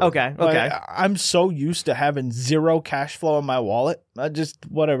 Never. Okay. I'm so used to having zero cash flow in my wallet. I just,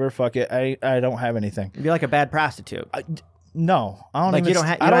 whatever, fuck it. I don't have anything. You'd be like a bad prostitute. No, I don't Like even. you don't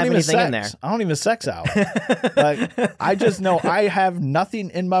have even anything in there. I don't even sex out. Like I just know I have nothing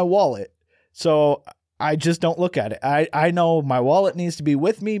in my wallet, so I just don't look at it. I know my wallet needs to be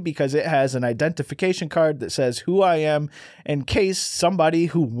with me because it has an identification card that says who I am. In case somebody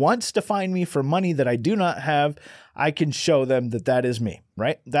who wants to find me for money that I do not have, I can show them that is me,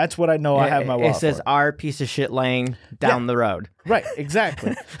 right? That's what I know I have my wallet It says for. our piece of shit laying down the road. Right,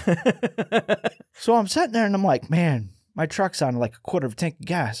 exactly. So I'm sitting there and I'm like, man, my truck's on like a quarter of a tank of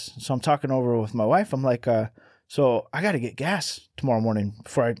gas. So I'm talking over with my wife. I'm like, so I got to get gas tomorrow morning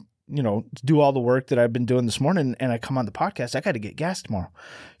before I do all the work that I've been doing this morning and I come on the podcast. I got to get gas tomorrow.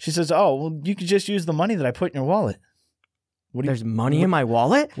 She says, oh, well, you could just use the money that I put in your wallet. There's money in my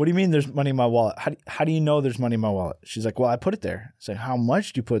wallet? What do you mean there's money in my wallet? How do you know there's money in my wallet? She's like, well, I put it there. It's like, how much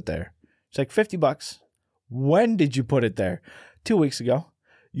did you put there? It's like $50. When did you put it there? 2 weeks ago.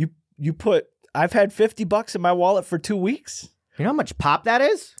 I've had $50 in my wallet for 2 weeks. You know how much pop that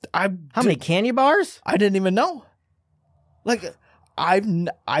is? How many candy bars? I didn't even know. Like,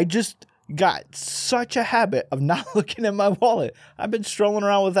 I just got such a habit of not looking at my wallet. I've been strolling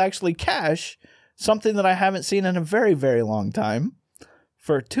around with actually cash, something that I haven't seen in a very, very long time,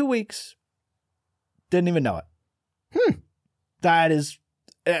 for 2 weeks. Didn't even know it. That is,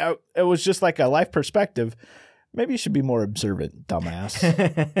 it was just like a life perspective. Maybe you should be more observant,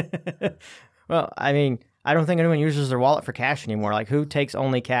 dumbass. Well, I mean, I don't think anyone uses their wallet for cash anymore. Like, who takes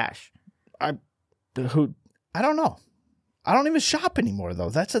only cash? I don't know. I don't even shop anymore, though.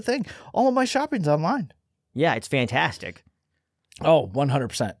 That's the thing. All of my shopping's online. Yeah, it's fantastic. Oh,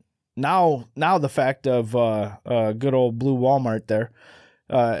 100%. Now the fact of good old blue Walmart there,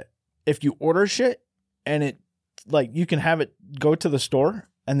 if you order shit and it, like, you can have it go to the store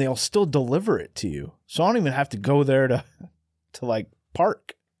and they'll still deliver it to you. So I don't even have to go there to like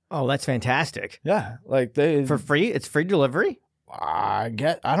park. Oh, that's fantastic. Yeah, like for free. It's free delivery. I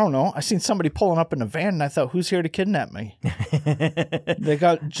don't know. I seen somebody pulling up in a van and I thought, who's here to kidnap me? They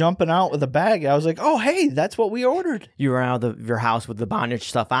got jumping out with a bag. I was like, oh, hey, that's what we ordered. You were out of your house with the bondage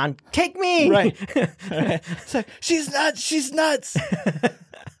stuff on. Take me. Right. It's like, she's nuts.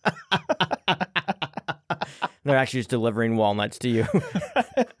 They're actually just delivering walnuts to you.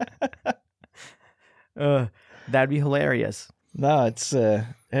 That'd be hilarious. No, it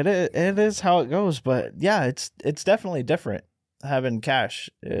is how it goes, but yeah, it's definitely different. Having cash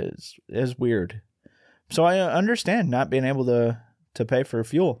is weird. So I understand not being able to pay for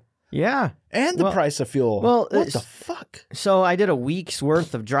fuel. Yeah. And the price of fuel. Well, what the fuck? So I did a week's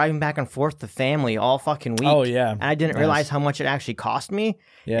worth of driving back and forth to family all fucking week. Oh, yeah. And I didn't realize how much it actually cost me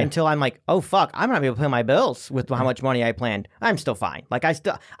until I'm like, oh, fuck, I'm not able to pay my bills with how much money I planned. I'm still fine. Like,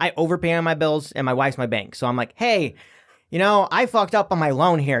 I overpay on my bills and my wife's my bank. So I'm like, hey, I fucked up on my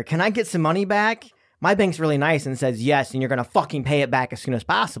loan here. Can I get some money back? My bank's really nice and says yes, and you're going to fucking pay it back as soon as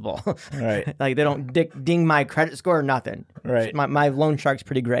possible. Right. Like, they don't ding my credit score or nothing. Right. My loan shark's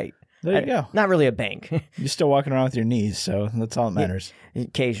pretty great. There you go. Not really a bank. You're still walking around with your knees, so that's all that matters.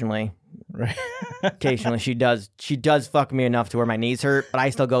 Occasionally. Right. Occasionally she does fuck me enough to where my knees hurt, but I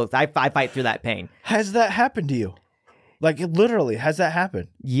still go, I fight through that pain. Has that happened to you? Like, literally, has that happened?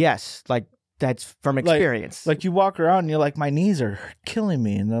 Yes. Like, that's from experience. Like you walk around and you're like, my knees are killing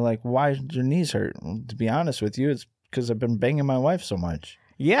me. And they're like, why do your knees hurt? Well, to be honest with you, it's because I've been banging my wife so much.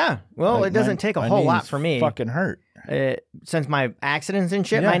 Yeah. Well, like it doesn't take a whole lot for me. Fucking hurt. Since my accidents and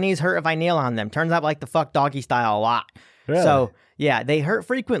shit, my knees hurt if I kneel on them. Turns out I like to fuck doggy style a lot. Really? So, yeah, they hurt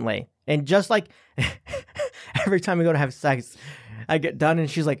frequently. And just like every time we go to have sex, I get done and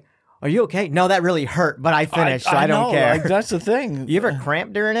she's like, are you okay? No, that really hurt, but I finished, so I don't care. Like, that's the thing. You ever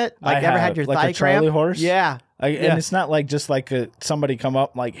cramp during it? Like, ever had your like thigh a Charlie cramp? horse? Yeah. And it's not like just like somebody come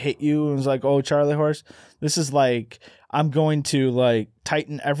up like hit you and was like, oh, Charlie horse. This is like, I'm going to like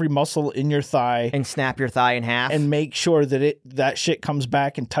tighten every muscle in your thigh and snap your thigh in half and make sure that that shit comes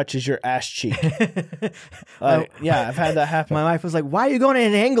back and touches your ass cheek. Yeah, I've had that happen. My wife was like, why are you going at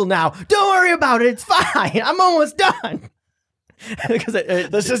an angle now? Don't worry about it. It's fine. I'm almost done. Because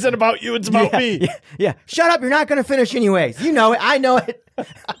this isn't about you, it's about me. Yeah. Shut up, you're not going to finish anyways. You know it. I know it.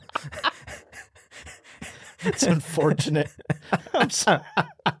 It's unfortunate. I'm sorry.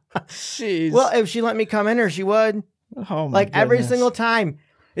 Jeez. Well, if she let me come in her, she would. Oh my goodness. Every single time.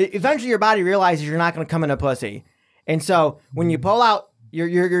 Eventually your body realizes you're not going to come in a pussy. And so when you pull out,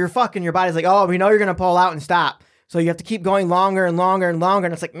 you're fucking, your body's like, oh, we know you're going to pull out and stop. So you have to keep going longer and longer and longer.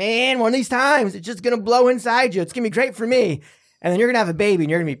 And it's like, man, one of these times, it's just going to blow inside you. It's going to be great for me. And then you're going to have a baby and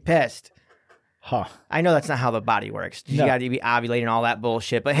you're going to be pissed. Huh. I know that's not how the body works. You No. got to be ovulating all that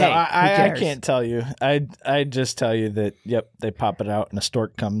bullshit. But hey, No, who I cares? can't tell you. I just tell you that, yep, they pop it out and a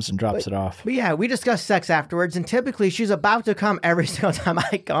stork comes and drops it off. But yeah, we discuss sex afterwards, and typically she's about to come every single time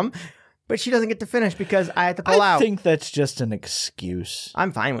I come, but she doesn't get to finish because I have to pull out. I think that's just an excuse.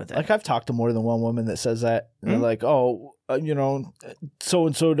 I'm fine with it. Like, I've talked to more than one woman that says that. And they're like, oh,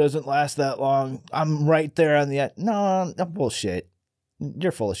 so-and-so doesn't last that long. I'm right there on the end. No, bullshit.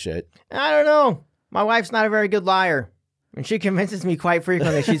 You're full of shit. I don't know. My wife's not a very good liar, and she convinces me quite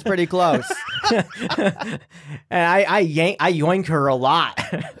frequently she's pretty close. And I yoink her a lot.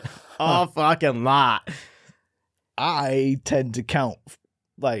 A fucking lot. I tend to count.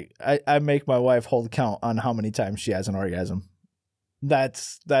 Like, I make my wife hold count on how many times she has an orgasm.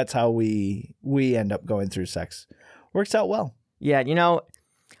 That's how we end up going through sex. Works out well. Yeah,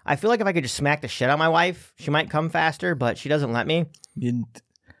 I feel like if I could just smack the shit out of my wife, she might come faster, but she doesn't let me.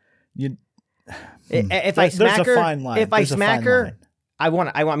 If I smack her, there's a fine line. If I smack her, I'm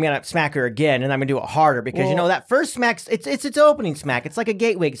gonna smack her again, and I'm gonna do it harder because that first smack, it's its opening smack. It's like a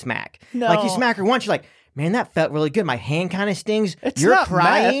gateway smack. No. Like you smack her once, you're like, man, that felt really good. My hand kind of stings. It's You're not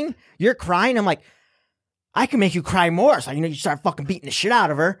crying. meth. You're crying. I'm like, I can make you cry more. So you start fucking beating the shit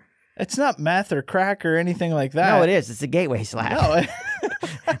out of her. It's not meth or crack or anything like that. No, it is. It's a gateway slap. No.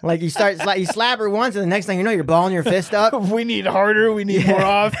 Like you slap her once, and the next thing you know, you're balling your fist up. We need harder. We need more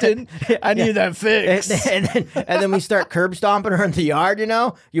often. I need that fix. And then we start curb stomping her in the yard,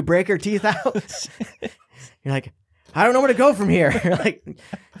 You break her teeth out. You're like, I don't know where to go from here. You're like,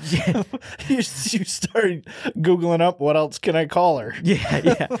 you start Googling up what else can I call her.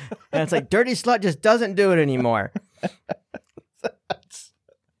 Yeah. And it's like, dirty slut just doesn't do it anymore.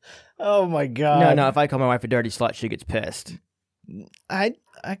 Oh, my God. No, if I call my wife a dirty slut, she gets pissed. I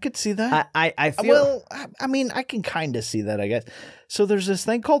could see that. I feel... Well, I mean, I can kind of see that, I guess. So there's this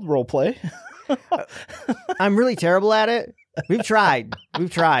thing called role play. I'm really terrible at it. We've tried.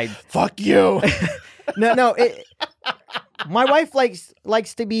 Fuck you. No. My wife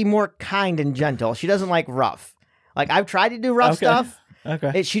likes to be more kind and gentle. She doesn't like rough. Like, I've tried to do rough stuff.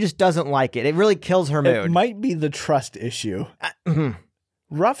 Okay. She just doesn't like it. It really kills her mood. It might be the trust issue.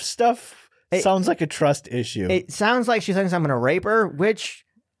 Rough stuff sounds like a trust issue. It sounds like she thinks I'm going to rape her, which...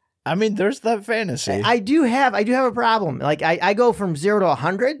 I mean, there's that fantasy. I do have a problem. Like, I go from 0 to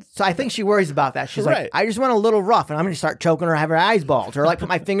 100, so I think she worries about that. She's like, I just want a little rough, and I'm going to start choking her, have her eyes bulged, or like put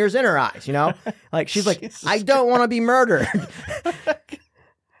my fingers in her eyes, Like, she's like, Jesus I don't want to be murdered.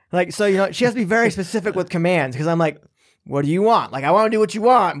 Like, so, she has to be very specific with commands, because I'm like, what do you want? Like, I want to do what you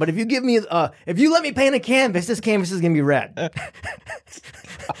want, but if you give me, if you let me paint a canvas, this canvas is going to be red.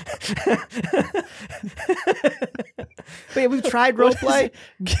 But yeah, we've tried role play.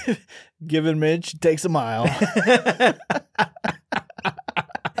 Giving Mitch takes a mile.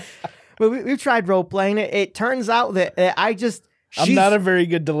 But we've tried role playing. It turns out that I'm not a very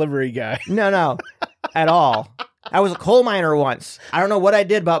good delivery guy. No, at all. I was a coal miner once. I don't know what I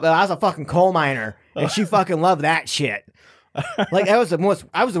did, but I was a fucking coal miner, and she fucking loved that shit. Like I was the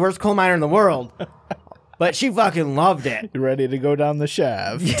worst coal miner in the world, but she fucking loved it. You ready to go down the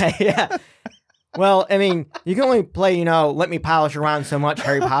shaft? Yeah. Well, I mean, you can only play, let me polish around so much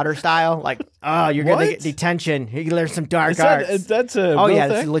Harry Potter style. Like, oh, you're going to get detention. You can learn some dark arts. That's a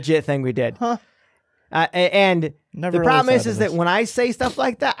that's a legit thing we did. Huh. And Never the problem is that when I say stuff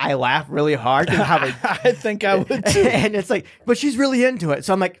like that, I laugh really hard. I think I would too. And it's like, but she's really into it.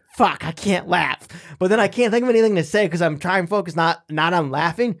 So I'm like, fuck, I can't laugh. But then I can't think of anything to say because I'm trying to focus not on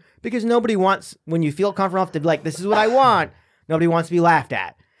laughing because nobody wants, when you feel comfortable enough to be like, this is what I want, nobody wants to be laughed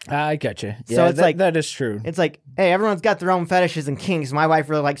at. I get you. So it's like that is true. It's like, hey, everyone's got their own fetishes and kinks. My wife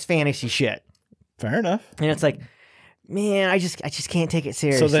really likes fantasy shit. Fair enough. And it's like, man, I just can't take it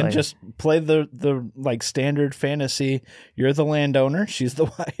seriously. So then just play the like standard fantasy. You're the landowner, she's the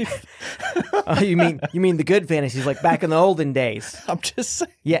wife. Oh, you mean the good fantasies like back in the olden days? I'm just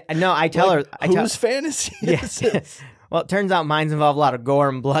saying. Yeah, no, I tell her. Whose fantasy is it? Well, it turns out mine's involve a lot of gore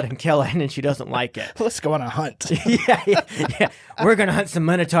and blood and killing, and she doesn't like it. Let's go on a hunt. Yeah. We're going to hunt some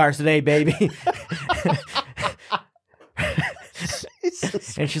minotaurs today, baby.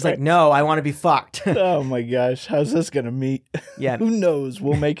 And she's like, no, I want to be fucked. Oh, my gosh. How's this going to meet? Yeah. Who knows?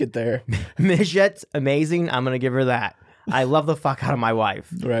 We'll make it there. Midget's amazing. I'm going to give her that. I love the fuck out of my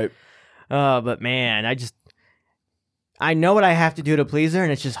wife. Right. But, man, I know what I have to do to please her, and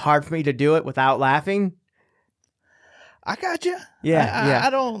it's just hard for me to do it without laughing. I got you. Yeah,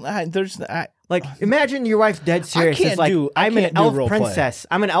 I don't. Like, imagine your wife's dead serious. It's like, I'm an elf princess.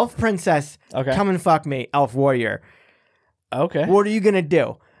 I'm an elf princess. Okay. Come and fuck me, elf warrior. Okay. What are you gonna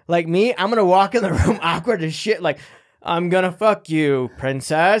do? Like me, I'm gonna walk in the room awkward as shit. Like, I'm gonna fuck you,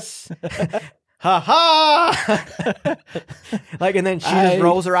 princess. ha ha. Like, and then she just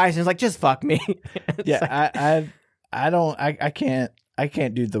rolls her eyes and is like, just fuck me. Yeah, I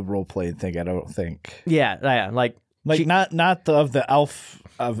can't do the role play thing. I don't think. Yeah, like not of the elf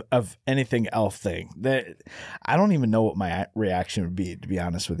of anything elf thing. I don't even know what my reaction would be, to be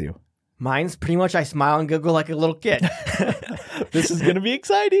honest with you. Mine's pretty much I smile and giggle like a little kid. This is gonna be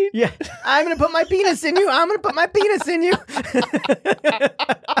exciting. Yeah, I'm gonna put my penis in you. I'm gonna put my penis in you.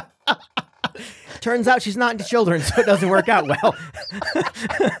 Turns out she's not into children, so it doesn't work out well.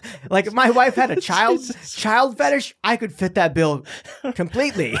 Like if my wife had a child fetish, I could fit that bill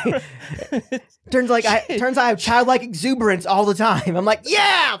completely. Turns out I have childlike exuberance all the time. I'm like,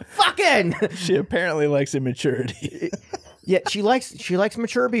 yeah, fucking. She apparently likes immaturity. Yeah, she likes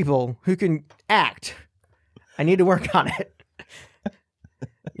mature people who can act. I need to work on it.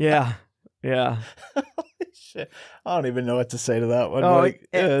 Yeah. Shit. I don't even know what to say to that one. Oh,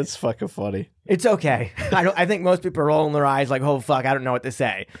 it's fucking funny. It's okay. I think most people are rolling their eyes like, oh fuck, I don't know what to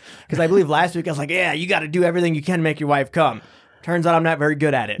say. Because I believe last week I was like, yeah, you got to do everything you can to make your wife come. Turns out I'm not very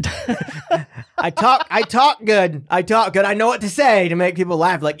good at it. I talk good. I know what to say to make people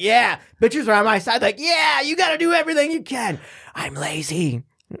laugh. Like, yeah, bitches are on my side. Like, yeah, you got to do everything you can. I'm lazy.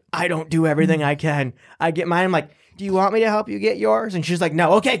 I don't do everything I can. I get mine. I'm like, do you want me to help you get yours? And she's like,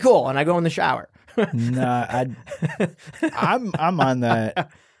 no. Okay, cool. And I go in the shower. Nah, I'm on that.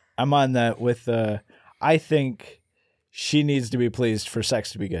 I'm on that with. I think she needs to be pleased for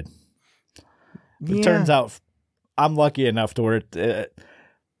sex to be good. It turns out I'm lucky enough to where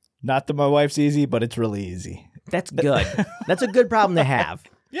not that my wife's easy, but it's really easy. That's good. That's a good problem to have.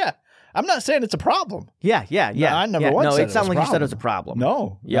 Yeah. I'm not saying it's a problem. Yeah. No, I never once said it sounded like you said it was a problem.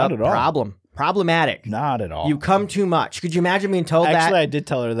 No, yep, not at all. Problematic. Not at all. You come too much. Could you imagine being told that? Actually, I did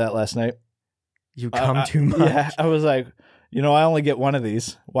tell her that last night. You come too much. Yeah, I was like, I only get one of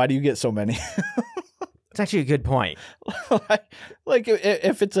these. Why do you get so many? It's actually a good point. Like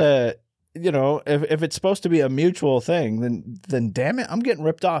if it's a, if it's supposed to be a mutual thing, then damn it, I'm getting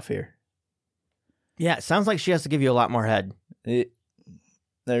ripped off here. Yeah, it sounds like she has to give you a lot more head. There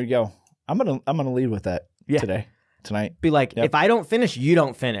you go. I'm gonna lead with that tonight. Be like, if I don't finish, you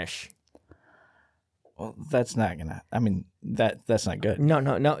don't finish. Well, that's not gonna. I mean, that's not good.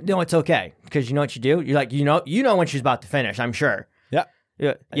 No, it's okay because you know what you do. You're like, you know when she's about to finish. I'm sure. Yeah.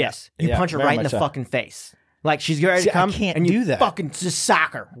 Yes. You punch her right in the fucking face. Like she's ready to come, I can't and you do that. Fucking just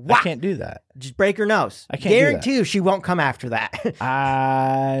sock her. Whack. I can't do that. Just break her nose. I can't guarantee you she won't come after that.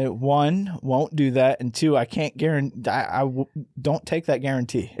 I won't do that, and two, I can't guarantee. Don't take that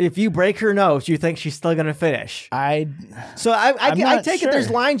guarantee. If you break her nose, you think she's still gonna finish. I take it.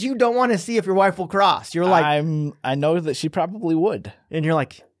 There's lines you don't want to see if your wife will cross. You're like, I know that she probably would, and you're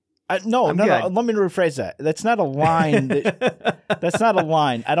like. No. Let me rephrase that. That's not a line. That's not a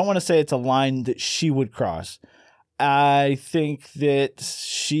line. I don't want to say it's a line that she would cross. I think that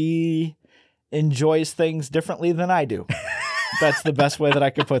she enjoys things differently than I do. That's the best way that I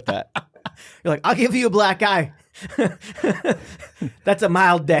could put that. You're like, I'll give you a black eye. That's a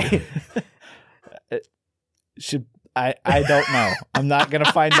mild day. I don't know. I'm not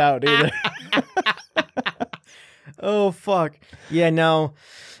gonna find out either. Oh fuck. Yeah, no.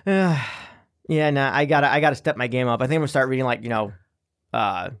 I gotta step my game up. I think I'm gonna start reading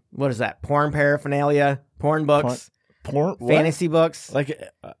what is that? Porn paraphernalia, porn books, fantasy books, like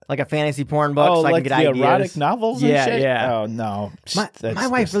a fantasy porn book, so I can get ideas. Erotic novels. And shit? Yeah. Oh no, my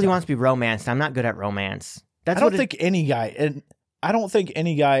wife really wants to be romanced. I'm not good at romance. I don't think any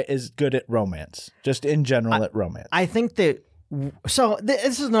guy is good at romance. Just in general at romance. I think that. So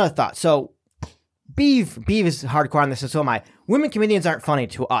this is another thought. So. Beeve is hardcore on this, and so am I. Women comedians aren't funny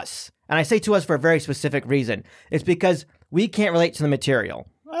to us. And I say to us for a very specific reason. It's because we can't relate to the material.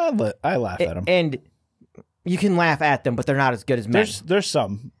 I laugh at them. And you can laugh at them, but they're not as good as men. There's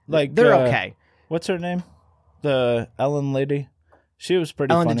some. Like they're okay. What's her name? The Ellen lady? She was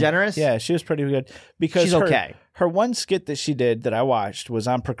pretty Ellen funny. DeGeneres? Yeah, she was pretty good. Because she's okay. Her one skit that she did that I watched was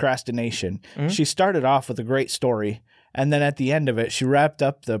on procrastination. Mm-hmm. She started off with a great story. And then at the end of it, she wrapped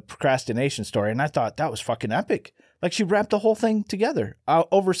up the procrastination story. And I thought that was fucking epic. Like she wrapped the whole thing together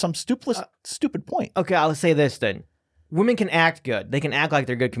over some stupid point. Okay, I'll say this then. Women can act good. They can act like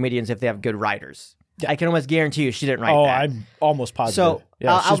they're good comedians if they have good writers. Yeah. I can almost guarantee you she didn't write that. I'm almost positive. So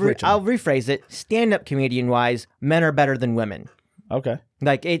I'll rephrase it. Stand-up comedian-wise, men are better than women. Okay.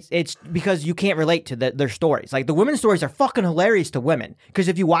 Like it's because you can't relate to their stories. Like the women's stories are fucking hilarious to women. Because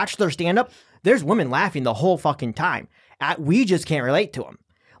if you watch their stand-up, there's women laughing the whole fucking time. We just can't relate to them.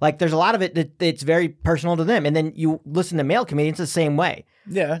 Like, there's a lot of it that it's very personal to them. And then you listen to male comedians the same way.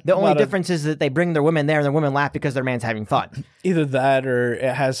 Yeah. The only difference is that they bring their women there and their women laugh because their man's having fun. Either that or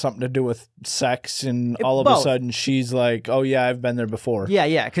it has something to do with sex, and all of a sudden she's like, oh, yeah, I've been there before.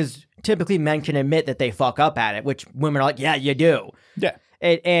 Yeah, because typically men can admit that they fuck up at it, which women are like, yeah, you do. Yeah,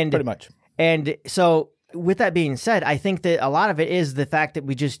 and pretty much. And so with that being said, I think that a lot of it is the fact that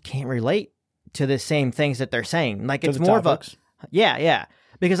we just can't relate to the same things that they're saying. Like, it's more topics. Of a... Yeah.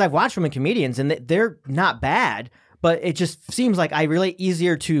 Because I've watched women comedians, and they're not bad, but it just seems like I relate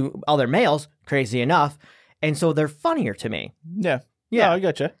easier to other males, crazy enough, and so they're funnier to me. Yeah. No, I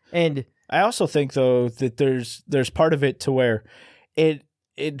gotcha. And I also think, though, that there's part of it to where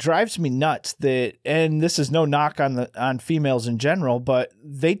it drives me nuts that, and this is no knock on females in general, but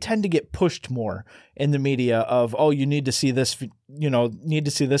they tend to get pushed more in the media of, oh, you need to see this, need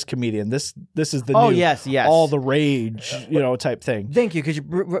to see this comedian. This is the new, yes, all the rage, type thing. Thank you, because you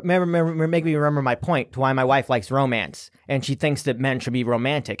make me remember my point to why my wife likes romance, and she thinks that men should be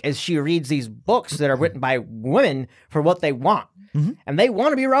romantic, is she reads these books that are written by women for what they want, and they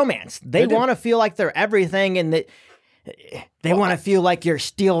want to be romanced. They want to feel like they're everything, and that. They want to feel like your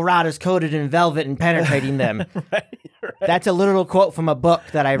steel rod is coated in velvet and penetrating them. Right. That's a literal quote from a book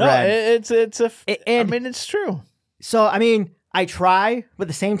that I read. It's true. So, I try, but at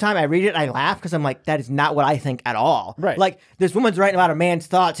the same time, I read it and I laugh because I'm like, that is not what I think at all. Right. Like, this woman's writing about a man's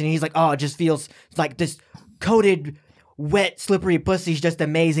thoughts, and he's like, oh, it just feels like this coated, wet, slippery pussy's just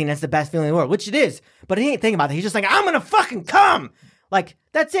amazing. That's the best feeling in the world, which it is. But he ain't thinking about it. He's just like, I'm going to fucking come. Like,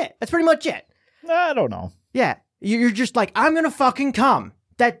 that's it. That's pretty much it. I don't know. Yeah. You're just like, I'm going to fucking come.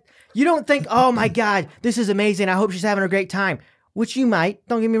 That you don't think, oh my God, this is amazing. I hope she's having a great time, which you might.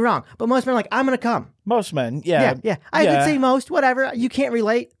 Don't get me wrong. But most men are like, I'm going to come. Most men, yeah. Yeah. I could say most, whatever. You can't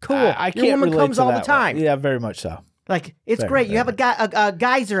relate. Cool. I can't Your woman relate comes to all the that time. Yeah, very much so. Like, it's great. You have a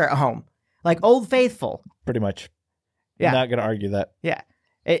geyser at home, like Old Faithful. Pretty much. Yeah. I'm not going to argue that. Yeah.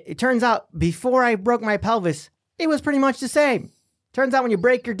 It turns out before I broke my pelvis, it was pretty much the same. Turns out when you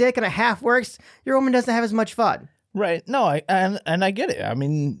break your dick and it half works, your woman doesn't have as much fun. Right. No, and I get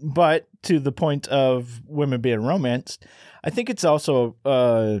it. But to the point of women being romanced, I think it's also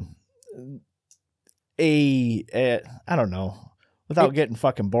I don't know, without getting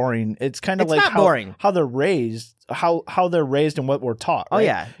fucking boring. It's kind of like how they're raised, how they're raised and what we're taught. Right? Oh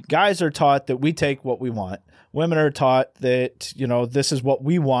yeah. Guys are taught that we take what we want. Women are taught that, this is what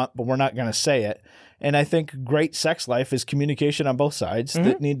we want, but we're not going to say it. And I think great sex life is communication on both sides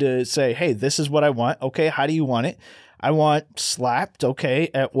that need to say, hey, this is what I want. Okay, how do you want it? I want slapped. Okay,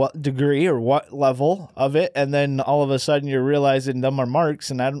 at what degree or what level of it? And then all of a sudden you're realizing them are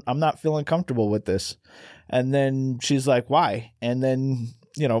marks and I'm not feeling comfortable with this. And then she's like, why? And then,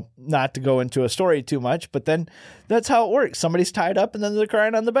 not to go into a story too much, but then that's how it works. Somebody's tied up and then they're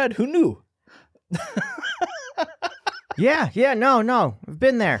crying on the bed. Who knew? Yeah, no, I've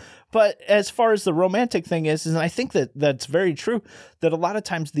been there. But as far as the romantic thing is, and I think that's very true, that a lot of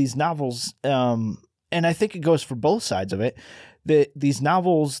times these novels, and I think it goes for both sides of it, that these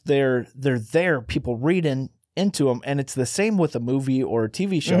novels, they're there, people read into them, and it's the same with a movie or a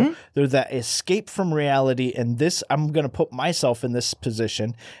TV show. They're that escape from reality, and this, I'm going to put myself in this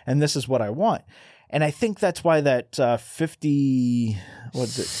position, and this is what I want. And I think that's why that 50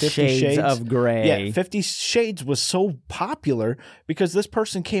 Shades of Grey. Yeah, 50 Shades was so popular because this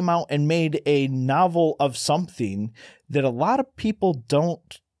person came out and made a novel of something that a lot of people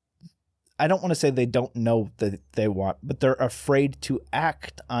I don't want to say they don't know that they want, but they're afraid to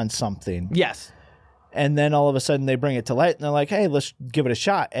act on something. Yes. And then all of a sudden they bring it to light and they're like, hey, let's give it a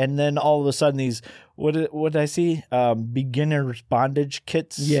shot. And then all of a sudden these, what did I see? Beginner's bondage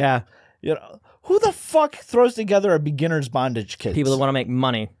kits. Yeah. Who the fuck throws together a beginner's bondage kit? People that want to make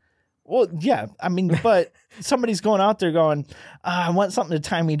money. Well, yeah. But somebody's going out there going, I want something to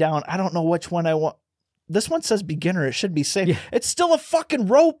tie me down. I don't know which one I want. This one says beginner. It should be safe. Yeah. It's still a fucking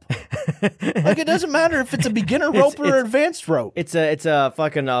rope. Like, it doesn't matter if it's a beginner rope or an advanced rope. It's a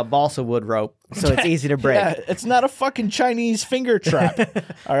fucking balsa wood rope, so it's easy to break. Yeah, it's not a fucking Chinese finger trap.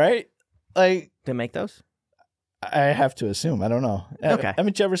 All right? Like, they make those? I have to assume. I don't know. Okay.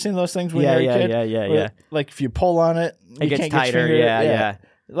 Haven't you ever seen those things when you're a kid? Yeah. Like, if you pull on it, it gets tighter. Yeah.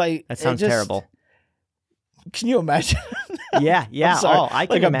 Like, that sounds terrible. Can you imagine? Yeah. Oh, I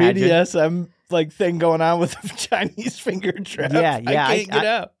can imagine. Like a BDSM thing going on with a Chinese finger trap. Yeah. I can't get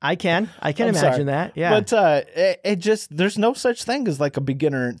out. I can imagine that. Yeah. But it just, there's no such thing as like a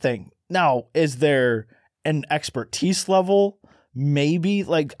beginner thing. Now, is there an expertise level? Maybe.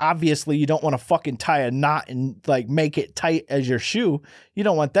 Like, obviously you don't want to fucking tie a knot and like make it tight as your shoe. You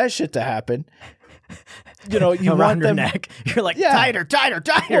don't want that shit to happen. you know, you around want your them neck. You're like, tighter.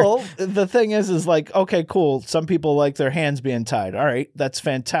 Well, the thing is like, okay, cool. Some people like their hands being tied. All right, that's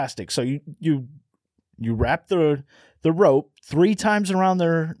fantastic. So you wrap the rope 3 times around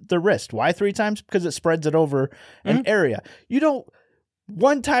their wrist. Why 3 times? Because it spreads it over an area. You don't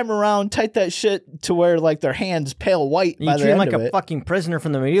one time around tight that shit to where like their hands pale white by the end of it. You treat them like a fucking prisoner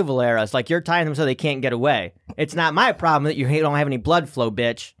from the medieval era. It's like you're tying them so they can't get away. It's not my problem that you don't have any blood flow,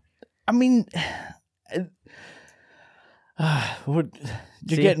 bitch. I mean, you're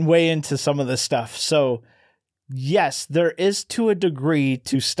getting way into some of this stuff. So, yes, there is to a degree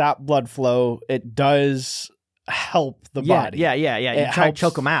to stop blood flow. It does help the body. Yeah. You try to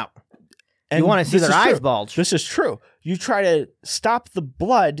choke them out. And you want to see their eyes bulge. This is true. You try to stop the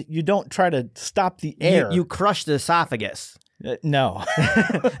blood. You don't try to stop the air. You crush the esophagus. No.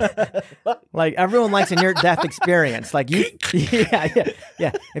 Like everyone likes a near-death experience. Like you,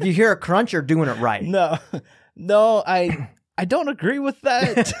 yeah. If you hear a crunch, you're doing it right. No, I don't agree with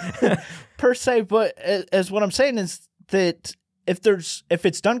that per se. But as what I'm saying is that if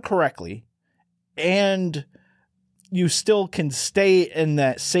it's done correctly, and you still can stay in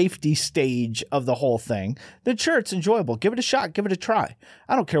that safety stage of the whole thing, then sure, it's enjoyable. Give it a shot. Give it a try.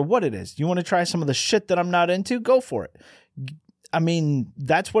 I don't care what it is. You want to try some of the shit that I'm not into? Go for it. I mean,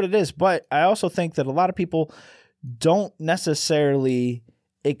 that's what it is. But I also think that a lot of people don't necessarily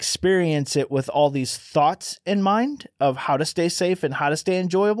experience it with all these thoughts in mind of how to stay safe and how to stay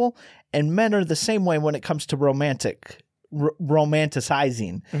enjoyable. And men are the same way when it comes to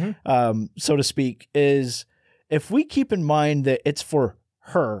romanticizing, so to speak, is if we keep in mind that it's for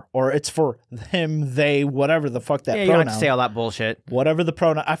her or it's for him, they, whatever the fuck that pronoun. You don't have to say all that bullshit. Whatever the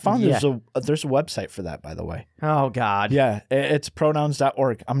pronoun. I found there's a website for that, by the way. Oh, God. Yeah, it's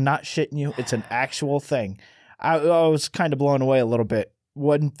pronouns.org. I'm not shitting you. It's an actual thing. I was kind of blown away a little bit.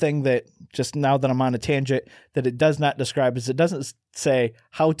 One thing that, just now that I'm on a tangent, that it does not describe is it doesn't say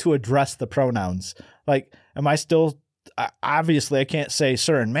how to address the pronouns. Like, am I still... Obviously, I can't say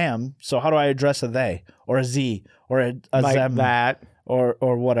sir and ma'am, so how do I address a they or a z or a like them that or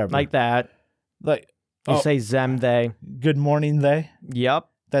whatever like that? Like you say them they. Good morning they. Yep,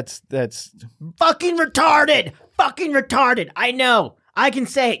 that's fucking retarded. Fucking retarded. I know. I can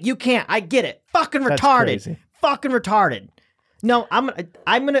say it. You can't. I get it. Fucking retarded. Fucking retarded. No, I'm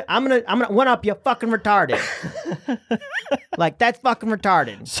gonna one up you. Fucking retarded. Like that's fucking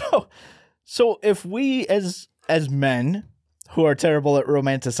retarded. So if we as men who are terrible at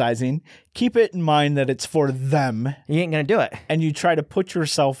romanticizing, keep it in mind that it's for them. You ain't going to do it. And you try to put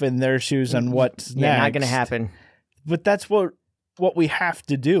yourself in their shoes on what's next. Not going to happen. But that's what we have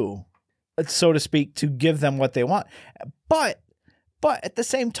to do, so to speak, to give them what they want. But at the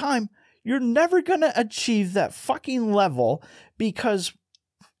same time, you're never going to achieve that fucking level because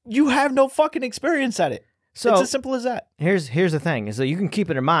you have no fucking experience at it. So it's as simple as that. Here's the thing, is that you can keep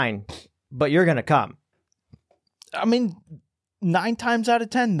it in mind, but you're going to come. I mean, 9 times out of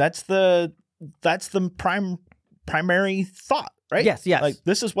 10, that's the primary thought, right? Yes. Like,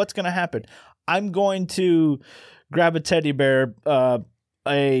 this is what's going to happen. I'm going to grab a teddy bear,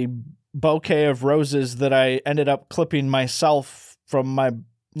 a bouquet of roses that I ended up clipping myself from my,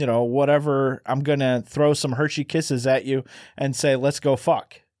 whatever. I'm going to throw some Hershey Kisses at you and say, let's go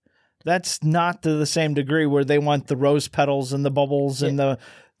fuck. That's not to the same degree where they want the rose petals and the bubbles and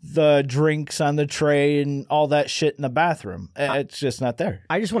the drinks on the tray and all that shit in the bathroom. It's just not there.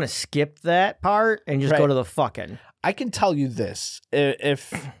 I just want to skip that part and just go to the fucking. I can tell you this.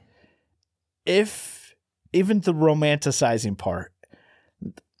 If even the romanticizing part,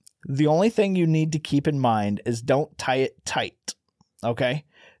 the only thing you need to keep in mind is don't tie it tight. Okay?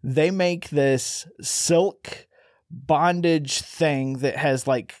 They make this silk bondage thing that has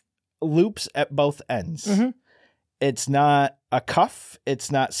like loops at both ends. Mm-hmm. It's not a cuff.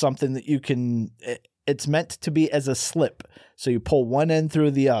 It's not something that you can... It's meant to be as a slip. So you pull one end through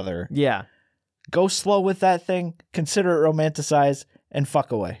the other. Yeah. Go slow with that thing. Consider it romanticized and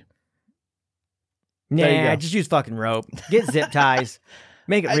fuck away. Nah, just use fucking rope. Get zip ties.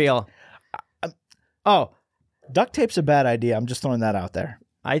 Make it real. Duct tape's a bad idea. I'm just throwing that out there.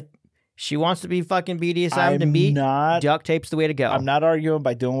 She wants to be fucking BDSM and beat. Duct tape's the way to go. I'm not arguing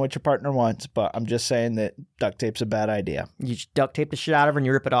by doing what your partner wants, but I'm just saying that duct tape's a bad idea. You just duct tape the shit out of her and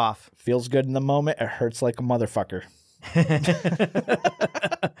you rip it off. Feels good in the moment. It hurts like a motherfucker.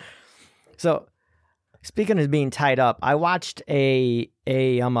 So, speaking of being tied up, I watched a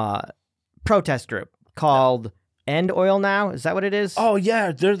protest group called End Oil Now. Is that what it is? Oh,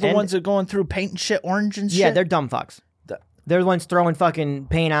 yeah. They're the ones that are going through painting shit orange and shit. Yeah, they're dumb fucks. They're the ones throwing fucking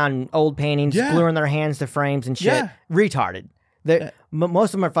paint on old paintings, gluing their hands to frames and shit. Yeah. Retarded. Most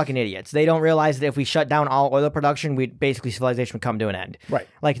of them are fucking idiots. They don't realize that if we shut down all oil production, civilization would come to an end. Right.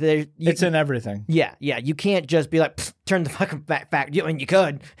 Like it's in everything. Yeah. You can't just be like, turn the fucking back. I mean, you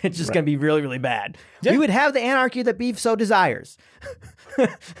could. It's just going to be really, really bad. Yeah. We would have the anarchy that beef so desires.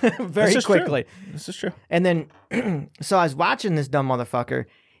 Very quickly. This is true. And then, so I was watching this dumb motherfucker.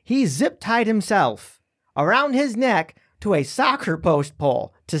 He zip-tied himself around his neck to a soccer post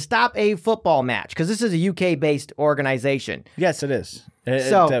pole to stop a football match, because this is a UK-based organization. Yes, it is. It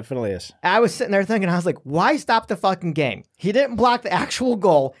definitely is. I was sitting there thinking, I was like, why stop the fucking game? He didn't block the actual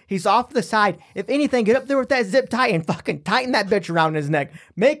goal. He's off to the side. If anything, get up there with that zip tie and fucking tighten that bitch around his neck.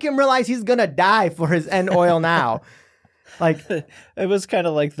 Make him realize he's going to die for his end oil now. Like, it was kind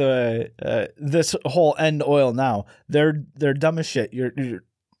of like this whole end oil now. They're dumb as shit. You're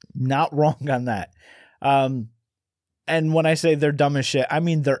not wrong on that. And when I say they're dumb as shit, I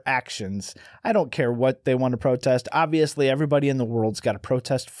mean their actions. I don't care what they want to protest. Obviously, everybody in the world's got to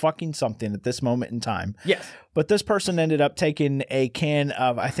protest fucking something at this moment in time. Yes. But this person ended up taking a can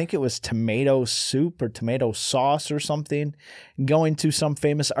of, I think it was tomato soup or tomato sauce or something, going to some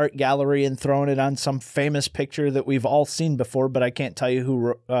famous art gallery and throwing it on some famous picture that we've all seen before, but I can't tell you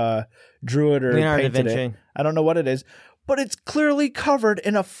who drew it or Leonardo painted da Vinci. it. I don't know what it is. But it's clearly covered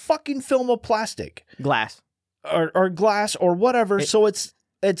in a fucking film of plastic. Glass. Or glass or whatever, so it's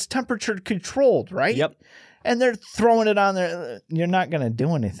temperature controlled, right? Yep. And they're throwing it on there. You're not going to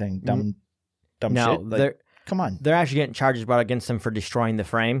do anything, dumb shit. Like, come on. They're actually getting charges brought against them for destroying the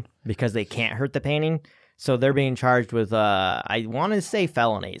frame because they can't hurt the painting. So they're being charged with, I want to say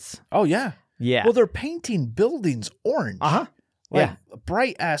felonies. Oh, yeah. Yeah. Well, they're painting buildings orange. Uh-huh. Like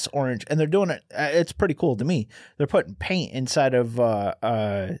bright ass orange, and they're doing it. It's pretty cool to me. They're putting paint inside of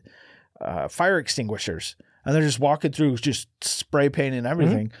fire extinguishers. And they're just walking through, just spray painting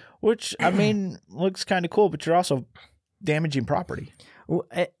everything, which, I mean, looks kind of cool, but you're also damaging property.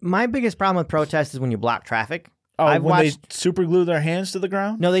 My biggest problem with protests is when you block traffic. Oh, they super glue their hands to the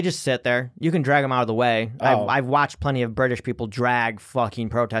ground? No, they just sit there. You can drag them out of the way. Oh. I've watched plenty of British people drag fucking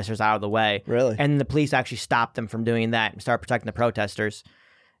protesters out of the way. Really? And the police actually stopped them from doing that and start protecting the protesters.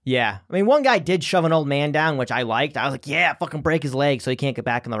 Yeah. I mean, one guy did shove an old man down, which I liked. I was like, yeah, fucking break his leg so he can't get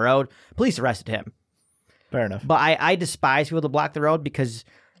back on the road. Police arrested him. Fair enough. But I despise people to block the road because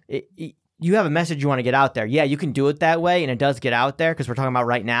you have a message you want to get out there. Yeah, you can do it that way, and it does get out there because we're talking about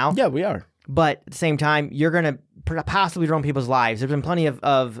right now. Yeah, we are. But at the same time, you're going to possibly ruin people's lives. There's been plenty of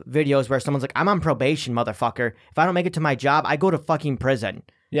videos where someone's like, I'm on probation, motherfucker. If I don't make it to my job, I go to fucking prison.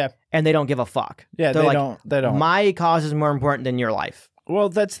 Yeah. And they don't give a fuck. Yeah, They're they don't. My cause is more important than your life. Well,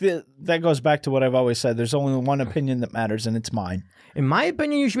 that goes back to what I've always said. There's only one opinion that matters, and it's mine. In my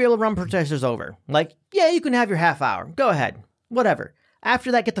opinion, you should be able to run protesters over. Like, yeah, you can have your half hour. Go ahead. Whatever.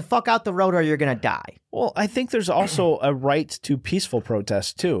 After that, get the fuck out the road or you're going to die. Well, I think there's also a right to peaceful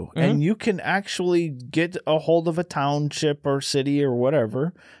protest, too. Mm-hmm. And you can actually get a hold of a township or city or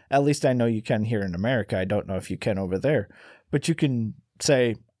whatever. At least I know you can here in America. I don't know if you can over there. But you can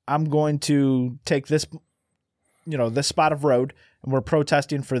say, I'm going to take this, this spot of road, and we're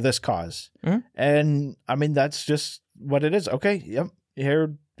protesting for this cause. Mm-hmm. And, I mean, that's just what it is. Okay, yep,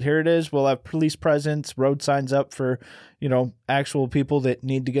 here it is. We'll have police presence, road signs up for, actual people that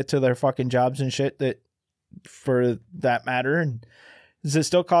need to get to their fucking jobs and shit that, for that matter. And does it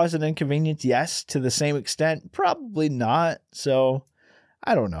still cause an inconvenience? Yes. To the same extent? Probably not. So,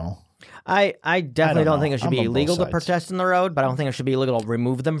 I don't know. I definitely don't think it should be illegal to protest in the road, but I don't think it should be illegal to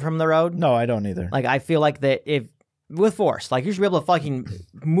remove them from the road. No, I don't either. Like, I feel like that with force, like, you should be able to fucking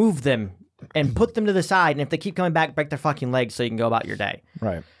move them and put them to the side, and if they keep coming back, break their fucking legs so you can go about your day.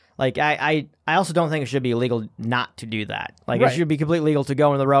 Right. Like, I also don't think it should be illegal not to do that. Like, right. It should be completely legal to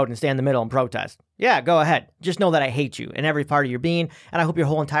go in the road and stand in the middle and protest. Yeah, go ahead. Just know that I hate you and every part of your being, and I hope your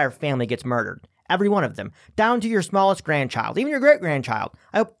whole entire family gets murdered. Every one of them. Down to your smallest grandchild, even your great-grandchild.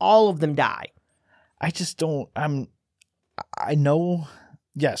 I hope all of them die. I just don't, I know,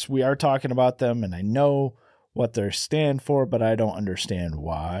 yes, we are talking about them, and I know what they stand for, but I don't understand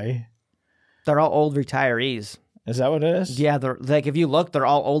why. They're all old retirees. Is that what it is? Yeah, they're like, if you look, they're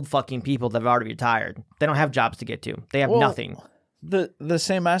all old fucking people that have already retired. They don't have jobs to get to. They have nothing. The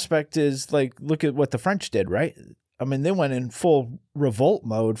same aspect is, like, look at what the French did, right? I mean, they went in full revolt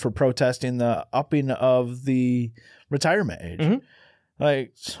mode for protesting the upping of the retirement age. Mm-hmm.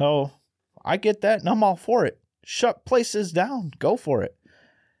 Like, so I get that, and I'm all for it. Shut places down. Go for it.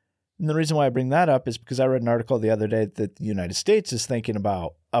 And the reason why I bring that up is because I read an article the other day that the United States is thinking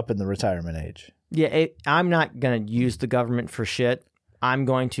about upping the retirement age. Yeah, I'm not going to use the government for shit. I'm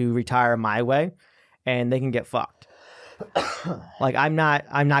going to retire my way, and they can get fucked. Like I'm not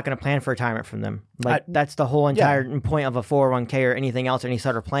going to plan for retirement from them. Like that's the whole entire point of a 401k or anything else, any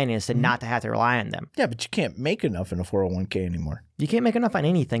sort of planning is to not to have to rely on them. Yeah, but you can't make enough in a 401k anymore. You can't make enough on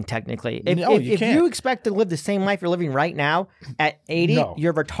anything technically. If can't. you expect to live the same life you're living right now at 80,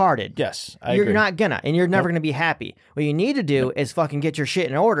 you're retarded. Yes, you're agree. not gonna, and you're never gonna be happy. What you need to do is fucking get your shit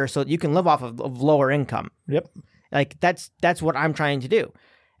in order so that you can live off of lower income. Yep. Like that's what I'm trying to do.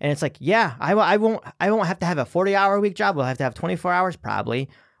 And it's like, yeah, I won't have to have a 40-hour a week job. We'll have to have 24 hours probably.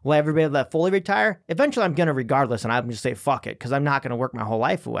 Will everybody let fully retire? Eventually I'm going to regardless, and I'm just say fuck it because I'm not going to work my whole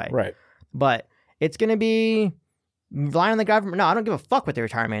life away. Right. But it's going to be relying on the government. No, I don't give a fuck what the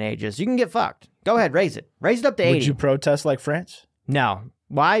retirement age is. You can get fucked. Go ahead, raise it. Raise it up to 80. Would you protest like France? No.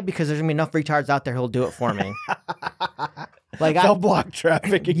 Why? Because there's going to be enough retards out there who'll do it for me. Like they'll block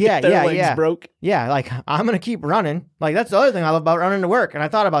traffic and get their legs broke. Yeah, like I'm going to keep running. Like that's the other thing I love about running to work. And I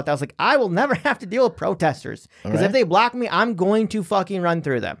thought about that. I was like, I will never have to deal with protesters. Because if they block me, I'm going to fucking run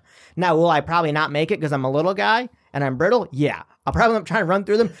through them. Now, will I probably not make it because I'm a little guy and I'm brittle? Yeah. I'll probably try to run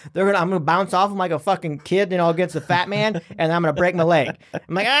through them. I'm going to bounce off them like a fucking kid, against the fat man. And I'm going to break my leg.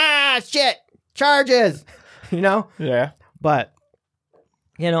 I'm like, shit, charges, Yeah. But...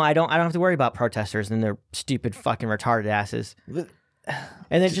 I don't have to worry about protesters and their stupid fucking retarded asses. And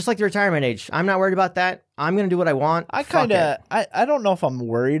then just like the retirement age, I'm not worried about that. I'm going to do what I want. I don't know if I'm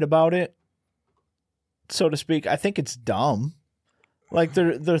worried about it, so to speak. I think it's dumb. Like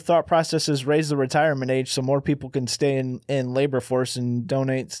their thought process is raise the retirement age so more people can stay in labor force and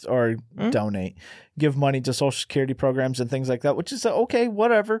give money to Social Security programs and things like that, which is okay,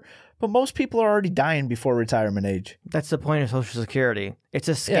 whatever. But most people are already dying before retirement age. That's the point of Social Security. It's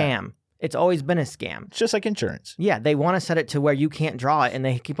a scam. Yeah. It's always been a scam. It's just like insurance. Yeah, they want to set it to where you can't draw it and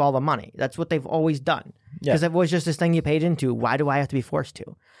they keep all the money. That's what they've always done. Because it was just this thing you paid into. Why do I have to be forced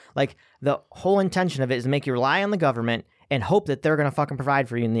to? Like the whole intention of it is to make you rely on the government and hope that they're going to fucking provide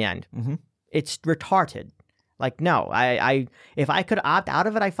for you in the end. Mm-hmm. It's retarded. Like, no, I if I could opt out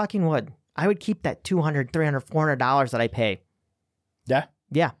of it, I fucking would. I would keep that $200, $300, $400 that I pay. Yeah.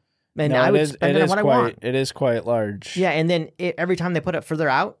 Yeah. And I would spend it on what I want. It is quite large. Yeah, and then every time they put it further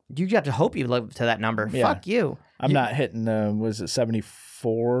out, you have to hope you live to that number. Yeah. Fuck you. I'm not hitting was it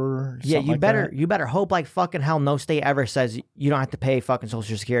 74? Yeah, you better hope like fucking hell no state ever says you don't have to pay fucking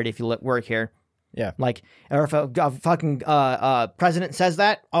Social Security if you work here. Yeah. Like, or if a fucking president says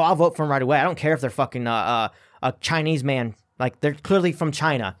that, I'll vote for him right away. I don't care if they're fucking a Chinese man. Like, they're clearly from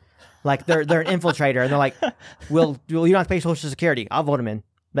China. Like, they're an infiltrator. And they're like, you don't have to pay Social Security. I'll vote him in.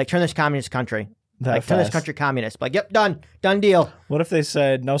 Like, turn this communist country. Turn this country communist. Like, yep, done. Done deal. What if they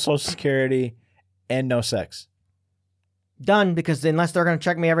said no Social Security and no sex? Done, because unless they're going to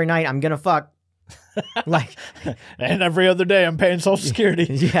check me every night, I'm going to fuck. Like, and every other day I'm paying Social Security.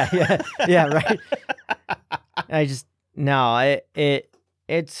 yeah, right. It's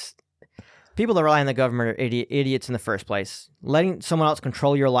people that rely on the government are idiots in the first place. Letting someone else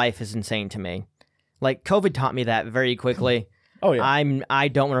control your life is insane to me. Like, COVID taught me that very quickly. Oh yeah, I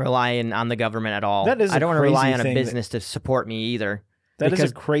don't want to rely on the government at all. I don't want to rely on a business to support me either. That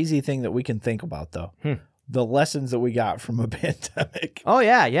is a crazy thing that we can think about, though. The lessons that we got from a pandemic. Oh,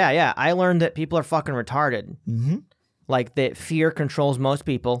 yeah. I learned that people are fucking retarded. Mm-hmm. Like, that fear controls most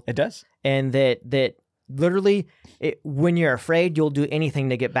people. It does. And that literally, when you're afraid, you'll do anything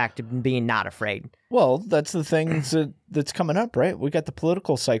to get back to being not afraid. Well, that's the thing that's coming up, right? We got the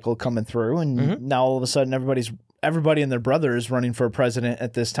political cycle coming through, and now all of a sudden everybody and their brother is running for president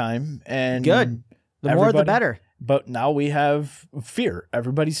at this time. And good. The more, the better. But now we have fear.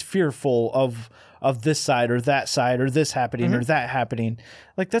 Everybody's fearful of this side or that side or this happening or that happening.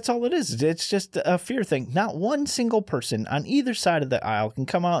 Like, that's all it is. It's just a fear thing. Not one single person on either side of the aisle can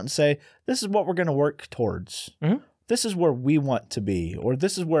come out and say, this is what we're going to work towards. Mm-hmm. This is where we want to be, or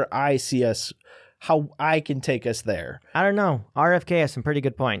this is where I see us, how I can take us there. I don't know. RFK has some pretty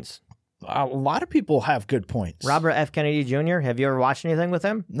good points. A lot of people have good points. Robert F. Kennedy Jr., have you ever watched anything with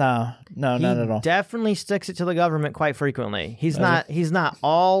him? No, not at all. He definitely sticks it to the government quite frequently. He's not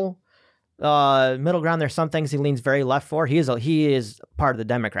all middle ground. There's some things he leans very left for. He is part of the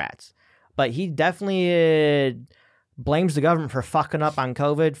Democrats. But he definitely blames the government for fucking up on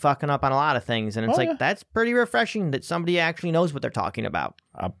COVID, fucking up on a lot of things. And it's that's pretty refreshing that somebody actually knows what they're talking about.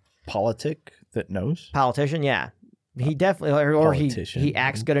 A politic that knows? Politician, yeah. He definitely, or he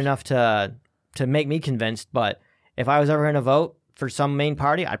acts good enough to make me convinced. But if I was ever going to vote for some main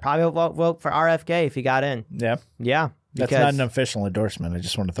party, I'd probably vote for RFK if he got in. Yeah. That's not an official endorsement. I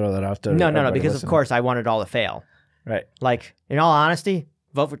just want to throw that out there. No, because of course I wanted all to fail. Right. Like, in all honesty,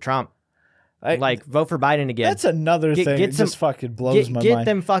 vote for Trump. Like, vote for Biden again. That's another thing. It just fucking blows my mind. Get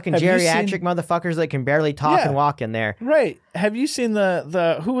them fucking geriatric motherfuckers that can barely talk and walk in there. Right. Have you seen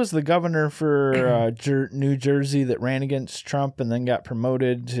who was the governor for New Jersey that ran against Trump and then got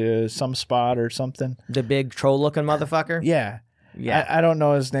promoted to some spot or something? The big troll-looking motherfucker? Yeah. Yeah. I don't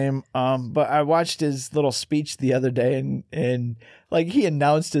know his name, but I watched his little speech the other day, and like he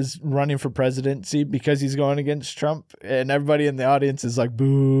announced his running for presidency because he's going against Trump, and everybody in the audience is like,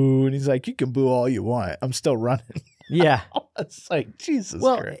 boo. And he's like, you can boo all you want. I'm still running. Yeah. It's like, Jesus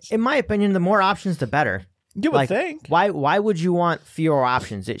Well, Christ. in my opinion, the more options, the better. You would think. Why would you want fewer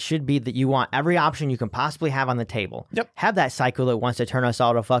options? It should be that you want every option you can possibly have on the table. Yep. Have that cycle that wants to turn us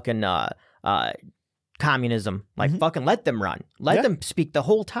all to fucking communism. Like, fucking let them run. Let them speak the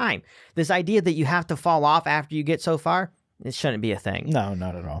whole time. This idea that you have to fall off after you get so far, it shouldn't be a thing. No,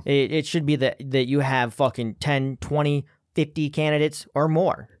 not at all. It should be that you have fucking 10, 20, 50 candidates or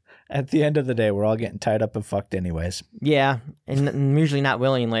more. At the end of the day, we're all getting tied up and fucked anyways. Yeah, and usually not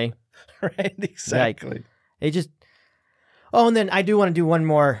willingly. Right, exactly. Like, it just... Oh, and then I do want to do one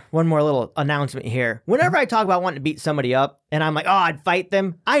more little announcement here. Whenever I talk about wanting to beat somebody up, and I'm like, oh, I'd fight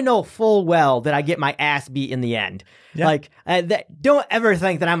them, I know full well that I get my ass beat in the end. Yeah. Like, don't ever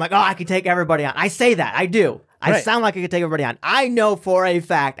think that I'm like, oh, I could take everybody on. I say that. I do. I sound like I could take everybody on. I know for a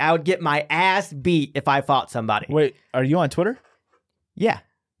fact I would get my ass beat if I fought somebody. Wait, are you on Twitter? Yeah.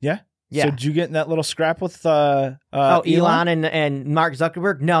 Yeah? Yeah. So did you get in that little scrap with Elon and Mark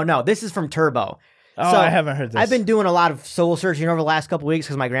Zuckerberg? No. This is from Turbo. Oh, so I haven't heard this. I've been doing a lot of soul searching over the last couple of weeks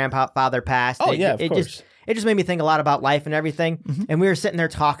because my grandfather passed. Oh, yeah, of course. It just made me think a lot about life and everything. Mm-hmm. And we were sitting there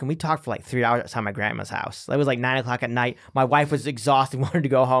talking. We talked for like 3 hours outside my grandma's house. It was like 9 o'clock at night. My wife was exhausted, wanted to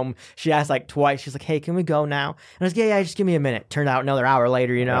go home. She asked like twice. She's like, hey, can we go now? And I was like, yeah, just give me a minute. Turned out another hour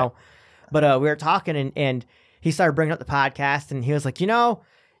later, you know. Right. But we were talking, and he started bringing up the podcast, and he was like,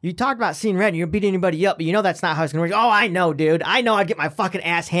 you talked about seeing red and you beat anybody up, but that's not how it's going to work. Oh, I know, dude. I know I'd get my fucking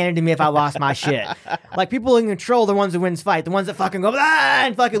ass handed to me if I lost my shit. Like, people in control, the ones that wins fight. The ones that fucking go,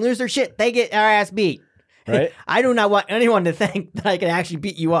 and fucking lose their shit, they get our ass beat. Right. I do not want anyone to think that I can actually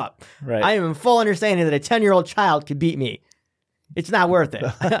beat you up. Right. I am in full understanding that a 10-year-old child could beat me. It's not worth it.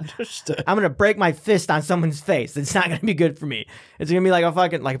 Understood. I'm going to break my fist on someone's face. It's not going to be good for me. It's going to be like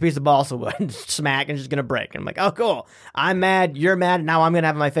a piece of balsa wood. Smack, and it's just going to break. And I'm like, oh, cool. I'm mad. You're mad. Now I'm going to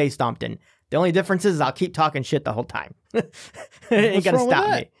have my face stomped in. The only difference is I'll keep talking shit the whole time. It ain't going to stop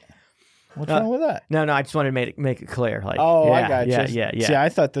me. What's wrong with that? No, I just wanted to make it clear. Like, I got you. Yeah. See, I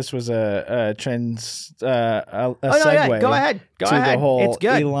thought this was a trends, a segue. Yeah. Go ahead. To the whole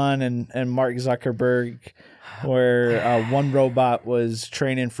Elon and Mark Zuckerberg, where one robot was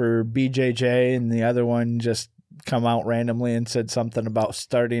training for BJJ and the other one just come out randomly and said something about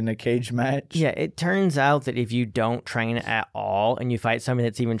starting a cage match. Yeah, it turns out that if you don't train at all and you fight somebody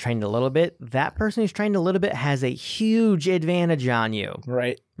that's even trained a little bit, that person who's trained a little bit has a huge advantage on you.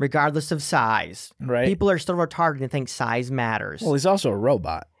 Right. Regardless of size. Right. People are still retarded and think size matters. Well, he's also a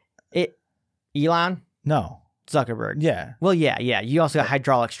robot. Elon? No. Zuckerberg. Yeah. Well, yeah. You also got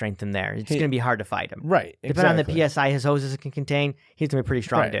hydraulic strength in there. It's going to be hard to fight him. Right. Depending on the PSI his hoses can contain, he's going to be a pretty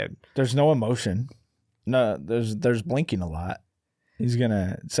strong dude. There's no emotion. No, there's blinking a lot. He's going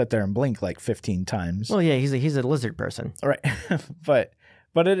to sit there and blink like 15 times. Well, yeah, he's a lizard person. Right. but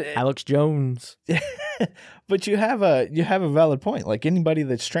Alex Jones. But you have a valid point. Like anybody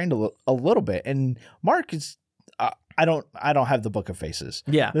that's trained a little bit, and Mark is I don't have the Book of Faces.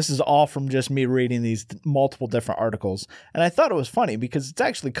 Yeah. This is all from just me reading these multiple different articles. And I thought it was funny because it's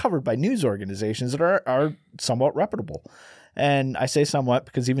actually covered by news organizations that are somewhat reputable. And I say somewhat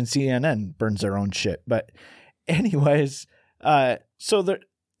because even CNN burns their own shit. But anyways, so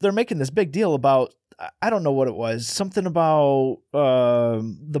they're making this big deal about, I don't know what it was, something about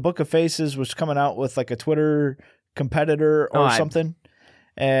the Book of Faces was coming out with like a Twitter competitor or something.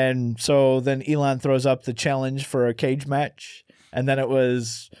 And so then Elon throws up the challenge for a cage match. And then it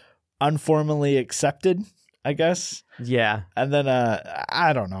was unformally accepted, I guess. Yeah. And then,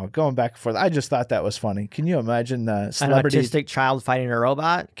 I don't know, going back and forth. I just thought that was funny. Can you imagine celebrity... An autistic child fighting a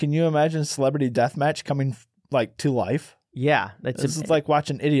robot? Can you imagine celebrity deathmatch coming like to life? Yeah. This is like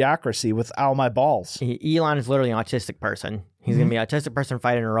watching Idiocracy with Ow My Balls. Elon is literally an autistic person. He's going to be an autistic person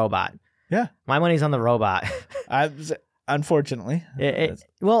fighting a robot. Yeah. My money's on the robot. Unfortunately.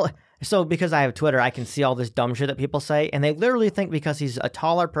 So because I have Twitter, I can see all this dumb shit that people say, and they literally think because he's a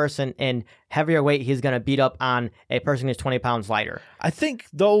taller person and heavier weight, he's going to beat up on a person who's 20 pounds lighter. I think,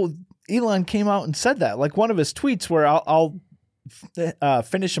 though, Elon came out and said that. Like one of his tweets where I'll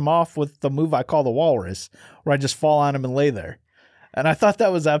finish him off with the move I call the walrus, where I just fall on him and lay there. And I thought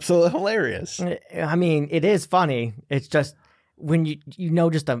that was absolutely hilarious. I mean, it is funny. It's just... when you know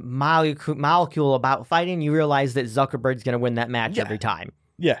just a molecule about fighting, you realize that Zuckerberg's going to win that match every time.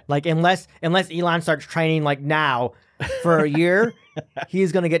 Yeah. Like, unless Elon starts training like now for a year,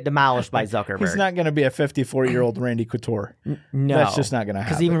 he's going to get demolished by Zuckerberg. He's not going to be a 54-year-old Randy Couture. No. That's just not going to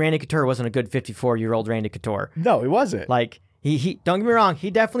happen. Because even Randy Couture wasn't a good 54-year-old Randy Couture. No, he wasn't. Like, he don't get me wrong, he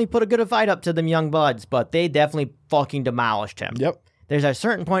definitely put a good fight up to them young buds, but they definitely fucking demolished him. Yep. There's a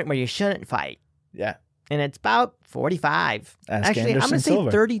certain point where you shouldn't fight. Yeah. And it's about 45. Actually, Anderson I'm going to say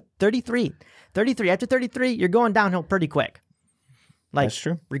Silva. 33. After 33, you're going downhill pretty quick. Like, That's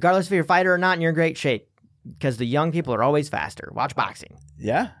true. Regardless if you're a fighter or not, and you're in great shape. Because the young people are always faster. Watch boxing.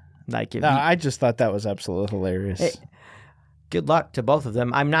 Yeah. Like, if I just thought that was absolutely hilarious. good luck to both of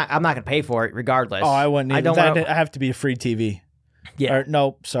them. I'm not going to pay for it regardless. Oh, I wouldn't. I don't I have to be a free TV. Yeah. Or,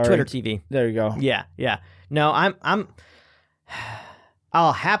 no, sorry. Twitter TV. There you go. Yeah. No,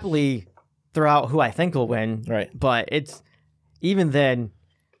 I'll happily throw out who I think will win. Right. But it's even then,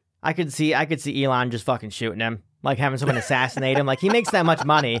 I could see Elon just fucking shooting him. Like having someone assassinate him. Like, he makes that much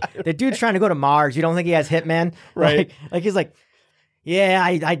money. The dude's trying to go to Mars. You don't think he has hitmen? Right. Like he's like, yeah,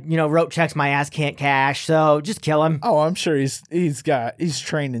 I wrote checks my ass can't cash, so just kill him. Oh, I'm sure he's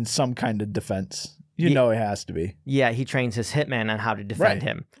trained in some kind of defense. You know he has to be. Yeah, he trains his hitman on how to defend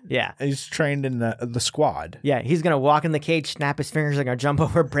him. Yeah. He's trained in the squad. Yeah, he's going to walk in the cage, snap his fingers, they're going to jump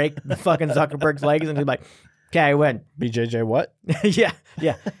over, break the fucking Zuckerberg's legs, and he's like, okay, I win. BJJ what? yeah.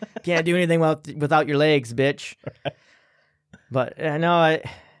 Can't do anything without your legs, bitch. But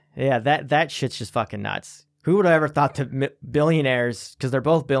that shit's just fucking nuts. Who would have ever thought that billionaires, because they're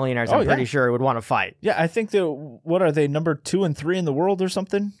both billionaires, I'm pretty sure, would want to fight. Yeah, I think what are they, number 2 and 3 in the world or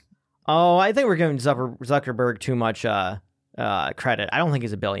something? Oh, I think we're giving Zuckerberg too much credit. I don't think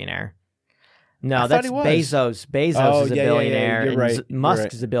he's a billionaire. No, that's Bezos. Bezos is a billionaire. You're right.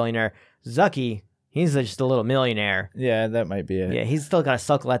 Musk is a billionaire. Zucky, he's just a little millionaire. Yeah, that might be it. Yeah, he's still got to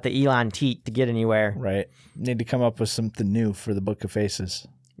suckle at the Elon teat to get anywhere. Right. Need to come up with something new for the Book of Faces.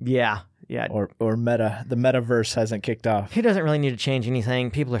 Yeah. Or Meta. The metaverse hasn't kicked off. He doesn't really need to change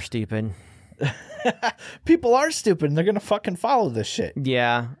anything. People are stupid. People are stupid, and they're going to fucking follow this shit.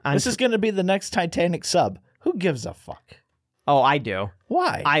 Yeah. This is going to be the next Titanic sub. Who gives a fuck? Oh, I do.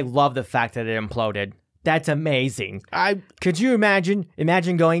 Why? I love the fact that it imploded. That's amazing. Could you imagine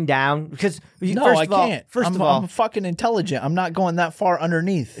going down? Because I can't. First of all, I'm fucking intelligent. I'm not going that far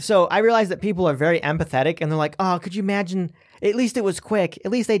underneath. So I realize that people are very empathetic, and they're like, "Oh, could you imagine? At least it was quick. At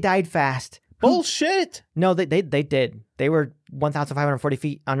least they died fast." Bullshit. No, they did. They were 1,540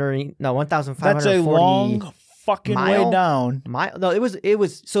 feet underneath. No, 1,540. That's a long fucking way down. No, it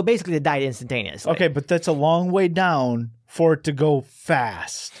was. So basically, they died instantaneously. Okay, but that's a long way down for it to go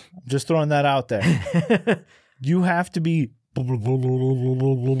fast. Just throwing that out there. You have to be a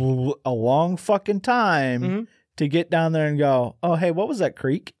long fucking time to get down there and go, oh, hey, what was that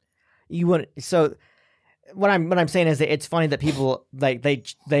creek? What I'm saying is that it's funny that people like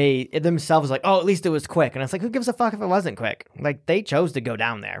they themselves like, oh, at least it was quick, and it's like, who gives a fuck if it wasn't quick? Like, they chose to go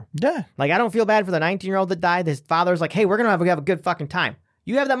down there. Yeah. Like, I don't feel bad for the 19-year-old that died. His father's like, hey, we're gonna have a good fucking time.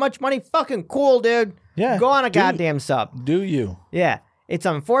 You have that much money, fucking cool, dude. Yeah. Go on a goddamn sub. Do you? Yeah. It's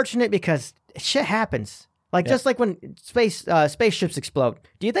unfortunate because shit happens. Like, just like when spaceships explode.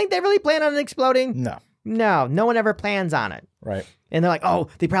 Do you think they really plan on it exploding? No. No one ever plans on it. Right. And they're like, oh,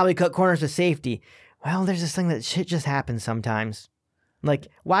 they probably cut corners of safety. Well, there's this thing that shit just happens sometimes. Like,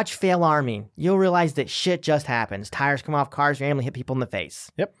 watch Fail Army. You'll realize that shit just happens. Tires come off cars, randomly hit people in the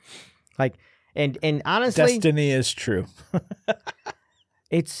face. Yep. Like, and honestly, destiny is true.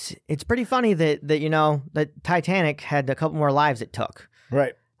 It's pretty funny that Titanic had a couple more lives it took.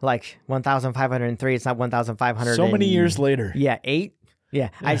 Right. Like 1,503. It's not 1,500. So many years later. Yeah, 8. Yeah.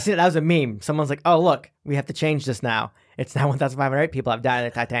 I see that was a meme. Someone's like, "Oh, look, we have to change this now. It's now 1,508 people have died in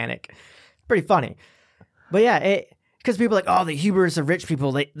the Titanic." Pretty funny. But yeah, because people are like, oh, the hubris of rich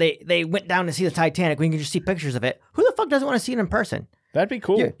people, they went down to see the Titanic. We can just see pictures of it. Who the fuck doesn't want to see it in person? That'd be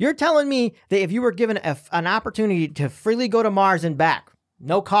cool. You're telling me that if you were given an opportunity to freely go to Mars and back,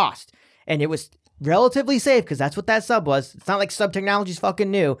 no cost, and it was relatively safe, because that's what that sub was. It's not like sub technology's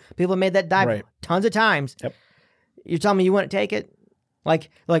fucking new. People have made that dive tons of times. Yep. You're telling me you wouldn't take it?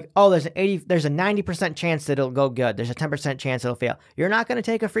 Like, oh, there's a 90% chance that it'll go good. There's a 10% chance it'll fail. You're not going to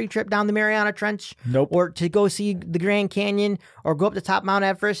take a free trip down the Mariana Trench? Nope. Or to go see the Grand Canyon or go up to top Mount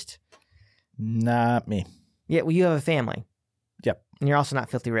Everest? Not me. Yeah, well, you have a family. Yep. And you're also not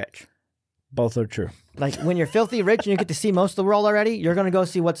filthy rich. Both are true. Like, when you're filthy rich and you get to see most of the world already, you're going to go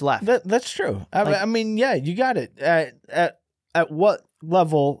see what's left. That's true. I mean, yeah, you got it. At what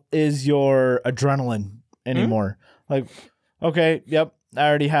level is your adrenaline anymore? Like, okay, yep, I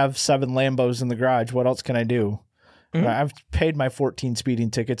already have 7 Lambos in the garage. What else can I do? Mm-hmm. I've paid my 14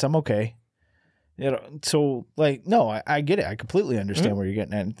 speeding tickets. I'm okay. So like, no, I get it. I completely understand where you're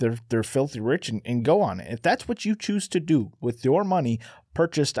getting at. They're filthy rich and go on it. If that's what you choose to do with your money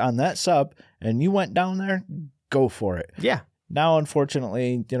purchased on that sub and you went down there, go for it. Yeah. Now,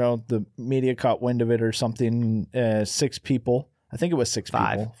 unfortunately, the media caught wind of it or something. 6 people. I think it was 6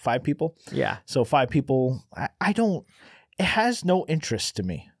 people. 5 people. Yeah. So 5 people. I don't. It has no interest to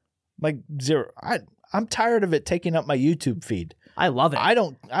me. Like zero. I'm tired of it taking up my YouTube feed. I love it. I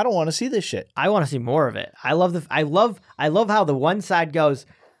don't want to see this shit. I want to see more of it. I love how the one side goes,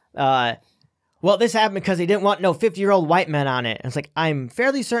 well, this happened because he didn't want no 50-year-old white men on it. And it's like, I'm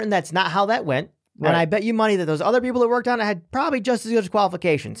fairly certain that's not how that went. Right. And I bet you money that those other people that worked on it had probably just as good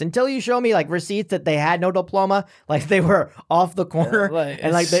qualifications. Until you show me like receipts that they had no diploma, like they were off the corner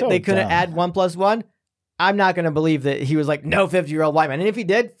and like they couldn't add 1 + 1. I'm not going to believe that he was like, no 50-year-old white man. And if he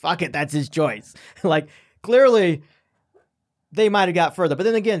did, fuck it, that's his choice. Like clearly they might have got further. But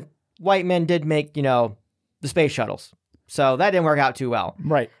then again, white men did make, the space shuttles. So that didn't work out too well.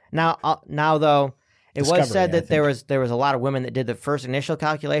 Right. Now though, it was said that there was a lot of women that did the first initial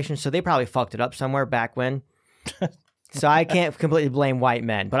calculation, so they probably fucked it up somewhere back when. So I can't completely blame white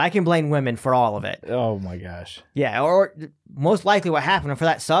men, but I can blame women for all of it. Oh my gosh. Yeah, or most likely what happened for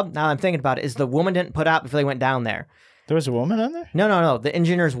that sub, now I'm thinking about it, is the woman didn't put out before they went down there. There was a woman on there? No. The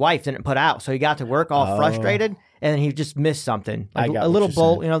engineer's wife didn't put out, so he got to work all frustrated, and he just missed something. Like a little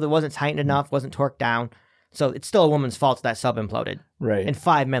bolt, that wasn't tightened enough, wasn't torqued down. So it's still a woman's fault that sub imploded. Right. And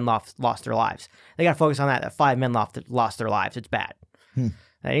 5 men lost their lives. They got to focus on that 5 men lost their lives. It's bad.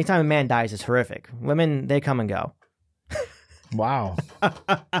 Anytime a man dies, it's horrific. Women, they come and go. Wow.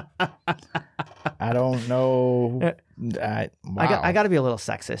 I don't know. Wow. I got to be a little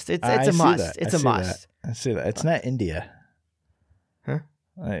sexist. It's a must. It's a must. I see that. It's not India. Huh?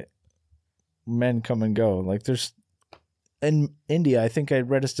 Like, men come and go. Like there's in India, I think I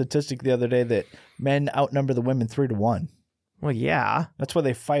read a statistic the other day that men outnumber the women 3 to 1. Well, yeah. That's why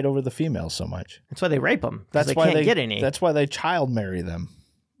they fight over the females so much. That's why they rape them. That's why they can't get any. That's why they child marry them.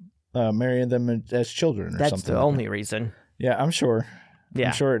 Marrying them as children or something. That's the only reason. Yeah, I'm sure. Yeah.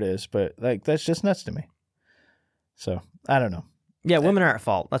 I'm sure it is. But like that's just nuts to me. So I don't know. Yeah, women are at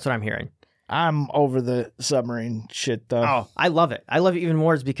fault. That's what I'm hearing. I'm over the submarine shit though. Oh, I love it. I love it even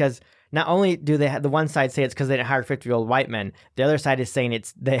more is because not only do they have the one side say it's because they didn't hire 50-year-old white men, the other side is saying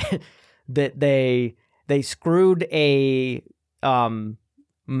it's that they screwed a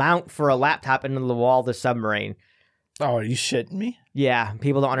mount for a laptop into the wall of the submarine. Oh, are you shitting me? Yeah,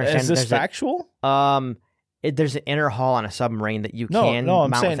 people don't understand. Is this factual? There's an inner hall on a submarine that you can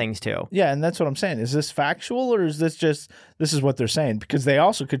mount things to. Yeah, and that's what I'm saying. Is this factual or is this is what they're saying? Because they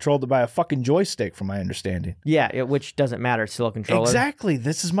also controlled it by a fucking joystick, from my understanding. Yeah, which doesn't matter. It's still a controller. Exactly.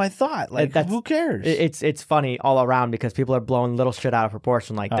 This is my thought. Like, who cares? It's funny all around because people are blowing little shit out of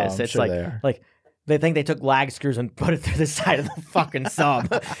proportion like this. I'm it's sure like they think they took lag screws and put it through the side of the fucking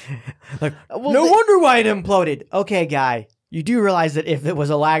sub. Like, no wonder why it imploded. Okay, guy. You do realize that if it was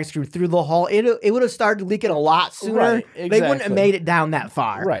a lag screw through the hull, it would have started leaking a lot sooner. Right, exactly. They wouldn't have made it down that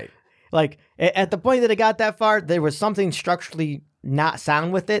far. Right. Like, at the point that it got that far, there was something structurally not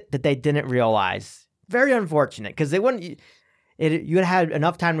sound with it that they didn't realize. Very unfortunate, because they wouldn't... You would have had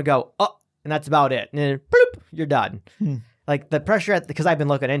enough time to go, and that's about it. And then, bloop, you're done. Like, the pressure because I've been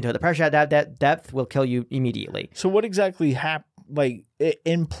looking into it, the pressure at that depth will kill you immediately. So what exactly happened? Like, it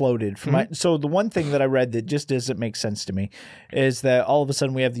imploded. So the one thing that I read that just doesn't make sense to me is that all of a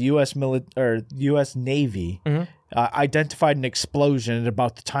sudden we have the U.S. Navy identified an explosion at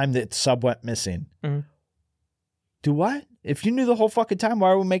about the time that the sub went missing. Do what? If you knew the whole fucking time,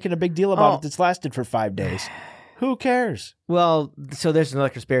 why are we making a big deal about it that's lasted for 5 days? Who cares? Well, so there's another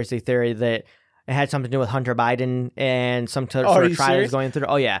conspiracy theory that it had something to do with Hunter Biden and some sort of trials going through.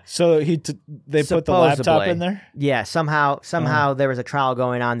 Oh, yeah. So they put the laptop in there? Yeah, somehow there was a trial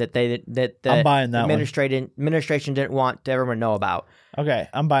going on that the I'm buying that administration didn't want everyone to know about. Okay,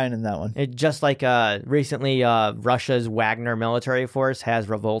 I'm buying in that one. It just like recently Russia's Wagner military force has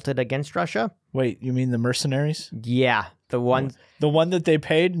revolted against Russia. Wait, you mean the mercenaries? Yeah, the one that they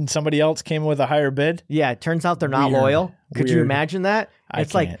paid and somebody else came with a higher bid? Yeah, it turns out they're not loyal. Could you imagine that?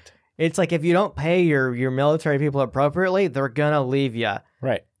 It's like if you don't pay your military people appropriately, they're going to leave you.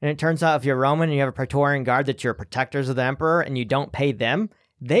 Right. And it turns out if you're Roman and you have a Praetorian Guard that you're protectors of the emperor and you don't pay them,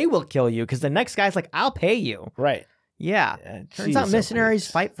 they will kill you because the next guy's like, I'll pay you. Right. Yeah. Turns out missionaries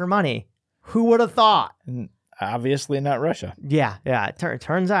fight for money. Who would have thought? Obviously not Russia. Yeah. It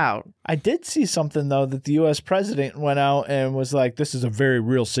turns out. I did see something, though, that the U.S. president went out and was like, this is a very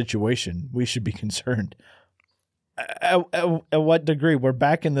real situation. We should be concerned. At what degree? We're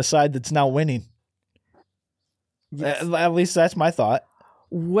back in the side that's now winning. Yes. At least that's my thought.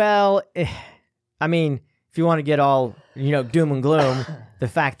 Well, I mean, if you want to get all, doom and gloom, the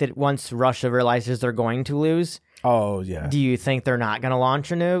fact that once Russia realizes they're going to lose, oh, yeah. Do you think they're not going to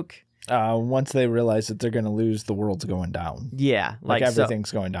launch a nuke? Once they realize that they're going to lose, the world's going down. Yeah. Like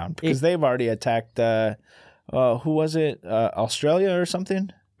everything's going down. Because they've already attacked, who was it? Australia or something?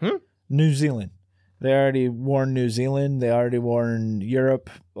 New Zealand. They already warned New Zealand. They already warned Europe.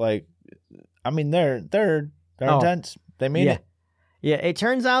 Like, I mean, they're intense. They mean it. Yeah, it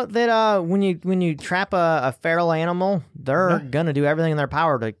turns out that when you trap a feral animal, they're gonna do everything in their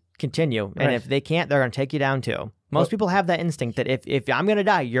power to continue, and if they can't, they're gonna take you down too. Most people have that instinct that if I'm gonna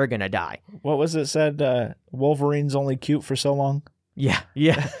die, you're gonna die. What was it said? Wolverine's only cute for so long. Yeah.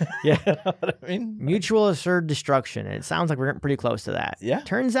 You know what I mean? Mutual assured destruction, and it sounds like we're getting pretty close to that. Yeah.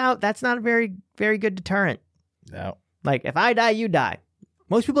 Turns out that's not a very, very good deterrent. No. Like if I die, you die.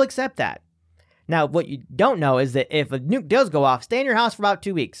 Most people accept that. Now, what you don't know is that if a nuke does go off, stay in your house for about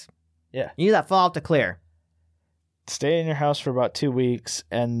 2 weeks. Yeah. You need that fallout to clear. Stay in your house for about 2 weeks,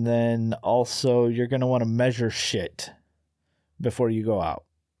 and then also you're going to want to measure shit before you go out.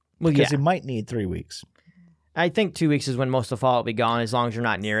 Well, because you might need 3 weeks. I think 2 weeks is when most of the fallout will be gone, as long as you're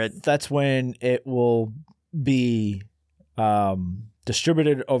not near it. That's when it will be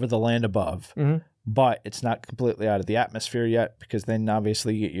distributed over the land above. Mm-hmm. But it's not completely out of the atmosphere yet, because then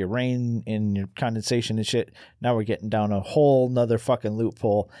obviously you get your rain and your condensation and shit. Now we're getting down a whole nother fucking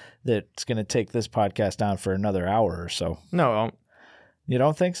loophole that's going to take this podcast down for another hour or so. No, it won't. You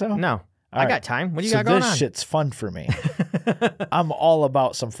don't think so? No. I got time. What do you got going on? So this shit's fun for me. I'm all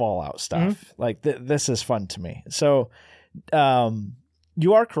about some Fallout stuff. Mm-hmm. Like this is fun to me. So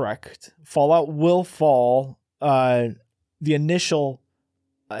you are correct. Fallout will fall. The initial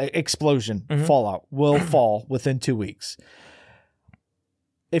explosion, fallout will fall within 2 weeks.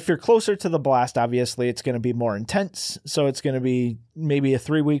 If you're closer to the blast, obviously it's going to be more intense, so it's going to be maybe a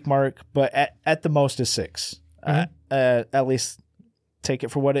 3 week mark, but at the most is 6. At least take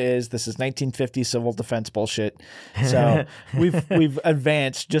it for what it is. This is 1950 civil defense bullshit, so we've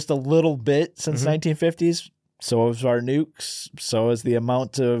advanced just a little bit since 1950s. So is our nukes, so is the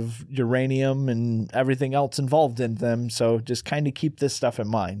amount of uranium and everything else involved in them. So just kind of keep this stuff in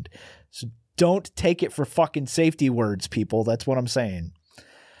mind. So don't take it for fucking safety words, people. That's what I'm saying.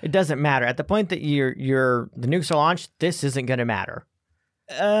 It doesn't matter. At the point that the nukes are launched, this isn't going to matter.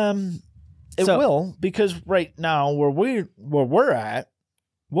 It will, because right now where we're at,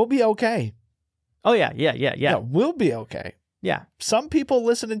 we'll be okay. Oh yeah. We'll be okay. Yeah. Some people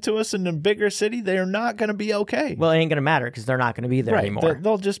listening to us in a bigger city, they're not going to be okay. Well, it ain't going to matter because they're not going to be there anymore.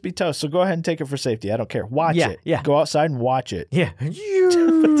 They'll just be toast. So go ahead and take it for safety. I don't care. Watch it. Yeah. Go outside and watch it. Yeah.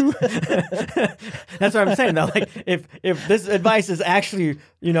 That's what I'm saying, though. Like, if this advice is actually,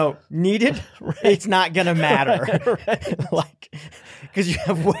 needed, it's not going to matter. Right. Like, because you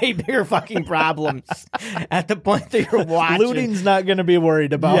have way bigger fucking problems at the point that you're watching. Looting's not going to be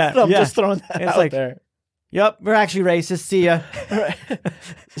worried about. Yeah, I'm just throwing that out there. Yep, we're actually racist. See ya. Right.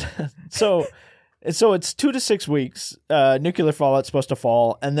 So it's 2 to 6 weeks. Nuclear fallout's supposed to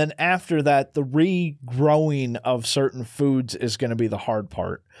fall, and then after that, the regrowing of certain foods is going to be the hard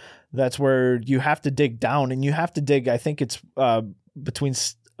part. That's where you have to dig down, and you have to dig. I think it's between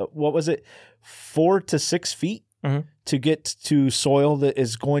 4 to 6 feet to get to soil that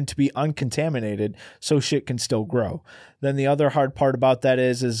is going to be uncontaminated, so shit can still grow. Then the other hard part about that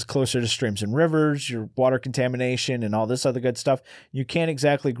is closer to streams and rivers, your water contamination and all this other good stuff. You can't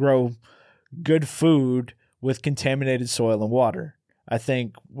exactly grow good food with contaminated soil and water. I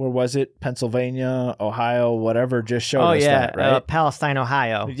think, where was it? Pennsylvania, Ohio, whatever, just showed us that, right? Palestine,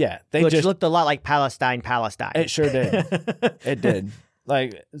 Ohio. Yeah. Which looked a lot like Palestine. It sure did. It did.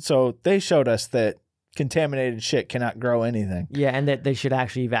 Like, so they showed us that contaminated shit cannot grow anything. Yeah, and that they should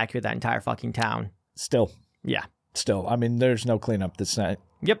actually evacuate that entire fucking town. Still. Yeah. Still. I mean, there's no cleanup that's not.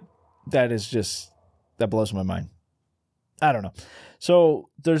 Yep. That blows my mind. I don't know. So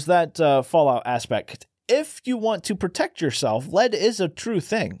there's that fallout aspect. If you want to protect yourself, lead is a true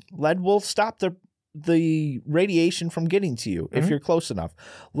thing. Lead will stop the radiation from getting to you if you're close enough.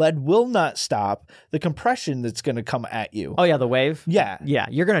 Lead will not stop the compression that's going to come at you. Oh, yeah, the wave? Yeah. Yeah,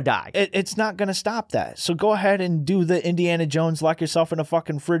 you're going to die. It's not going to stop that. So go ahead and do the Indiana Jones, lock yourself in a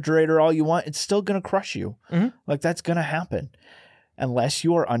fucking refrigerator all you want. It's still going to crush you. Like, that's going to happen. Unless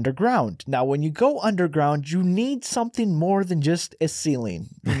you are underground. Now, when you go underground, you need something more than just a ceiling.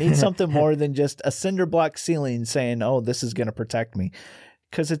 You need something more than just a cinder block ceiling saying, oh, this is going to protect me.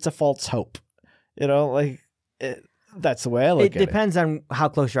 Because it's a false hope. That's the way I look at it. It depends on how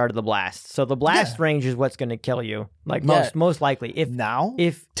close you are to the blast. So the blast range is what's going to kill you. Like most likely.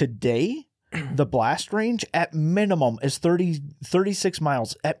 Today, the blast range at minimum is 36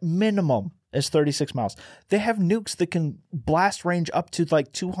 miles. At minimum is 36 miles. They have nukes that can blast range up to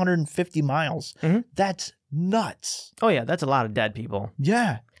like 250 miles. That's nuts. Oh, yeah. That's a lot of dead people.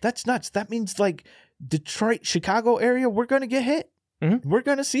 Yeah, that's nuts. That means like Detroit, Chicago area, we're going to get hit. We're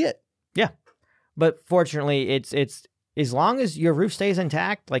going to see it. Yeah. But fortunately, it's as long as your roof stays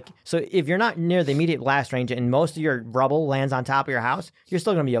intact, like, so if you're not near the immediate blast range and most of your rubble lands on top of your house, you're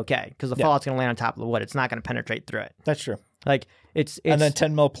still going to be okay because the fallout's going to land on top of the wood. It's not going to penetrate through it. That's true. Like, it's and then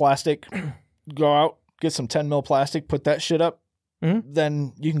 10 mil plastic, go out, get some 10 mil plastic, put that shit up.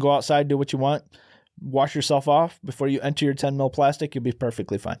 Then you can go outside, do what you want, wash yourself off before you enter your 10 mil plastic. You'll be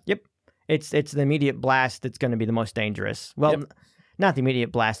perfectly fine. Yep. It's the immediate blast that's going to be the most dangerous. Well, not the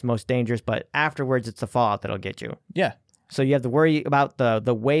immediate blast most dangerous, but afterwards it's the fallout that'll get you. Yeah. So you have to worry about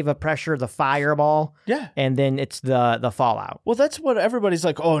the wave of pressure, the fireball. Yeah. And then it's the fallout. Well, that's what everybody's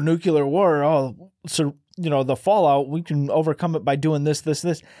like, oh, nuclear war. Oh, so, the fallout, we can overcome it by doing this.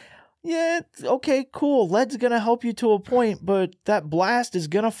 Yeah, okay, cool. Lead's going to help you to a point, but that blast is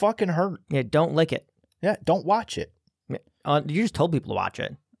going to fucking hurt. Yeah, don't lick it. Yeah, don't watch it. You just told people to watch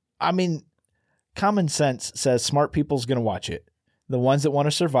it. I mean, common sense says smart people's going to watch it. The ones that want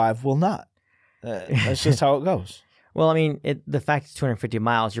to survive will not. That's just how it goes. Well, I mean, the fact it's 250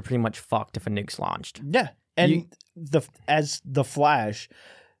 miles, you're pretty much fucked if a nuke's launched. Yeah, and the flash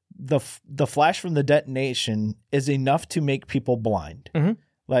from the detonation is enough to make people blind.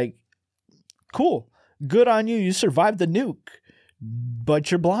 Like, cool, good on you. You survived the nuke,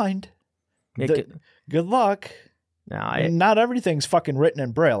 but you're blind. Good luck. No, not everything's fucking written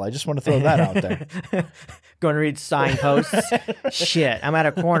in Braille. I just want to throw that out there. Going to read signposts. Shit, I'm at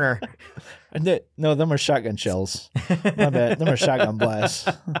a corner. No, them are shotgun shells. My bad. Them are shotgun blasts.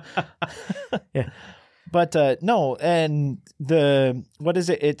 Yeah. But no, and what is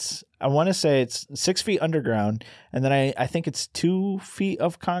it? I want to say it's 6 feet underground, and then I think it's 2 feet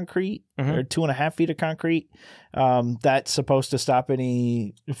of concrete or 2.5 feet of concrete. That's supposed to stop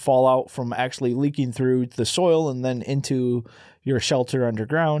any fallout from actually leaking through the soil and then into your shelter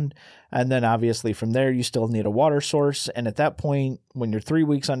underground. And then obviously from there, you still need a water source. And at that point, when you're 3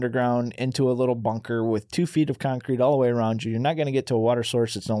 weeks underground into a little bunker with 2 feet of concrete all the way around you, you're not going to get to a water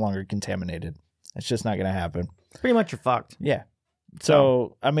source. It's no longer contaminated. It's just not going to happen. Pretty much you're fucked. Yeah.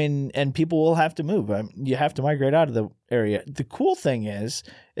 So, I mean, and people will have to move. You have to migrate out of the area. The cool thing is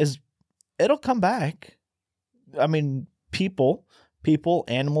it'll come back. I mean, people,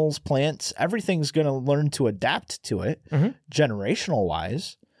 animals, plants, everything's going to learn to adapt to it, generational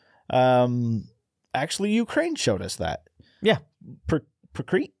wise. Actually, Ukraine showed us that. Yeah.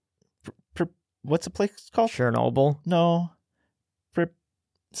 What's the place called? Chernobyl. No.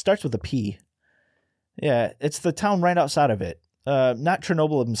 Starts with a P. Yeah, it's the town right outside of it. Not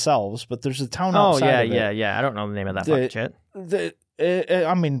Chernobyl themselves, but there's a town outside of it. Yeah. I don't know the name of that fucking shit.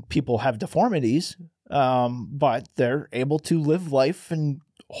 I mean, people have deformities, but they're able to live life and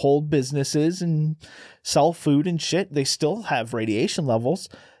hold businesses and sell food and shit. They still have radiation levels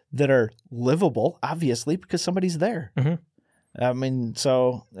that are livable, obviously, because somebody's there. I mean,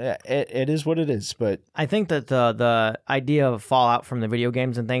 so it is what it is. But I think that the idea of fallout from the video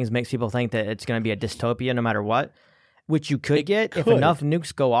games and things makes people think that it's going to be a dystopia no matter what, which you could get if enough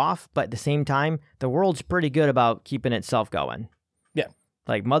nukes go off. But at the same time, the world's pretty good about keeping itself going. Yeah.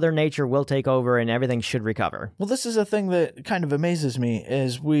 Like Mother Nature will take over and everything should recover. Well, this is a thing that kind of amazes me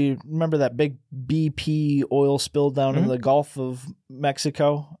is we remember that big BP oil spill down in the Gulf of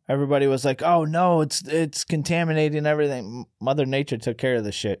Mexico. Everybody was like, oh no, it's contaminating everything. Mother Nature took care of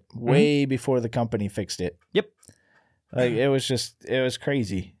the shit way before the company fixed it. Yep. Like it was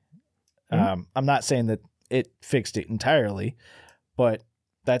crazy. I'm not saying that it fixed it entirely, but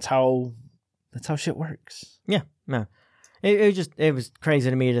that's how shit works. Yeah. No. It was crazy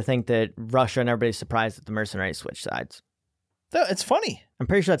to me to think that Russia and everybody's surprised that the mercenaries switched sides. It's funny. I'm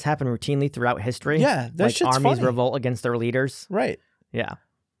pretty sure that's happened routinely throughout history. Yeah, that like shit's armies funny. revolt against their leaders. Right. Yeah.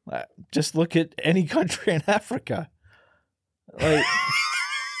 Just look at any country in Africa.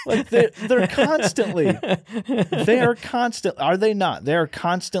 Like they're constantly. They are constant. Are they not? They are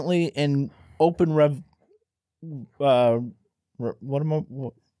constantly in open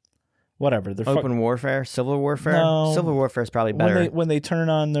whatever. They're open warfare, civil warfare. No, civil warfare is probably better. When they turn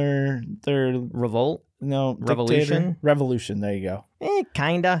on their revolt. No, revolution. Revolution. There you go.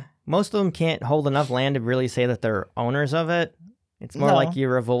 Kinda. Most of them can't hold enough land to really say that they're owners of it. It's more like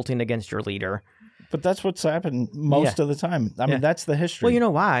you're revolting against your leader. But that's what's happened most of the time. I mean, that's the history. Well, you know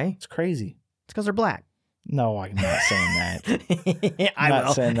why? It's crazy. It's because they're black. No, I'm not saying that. I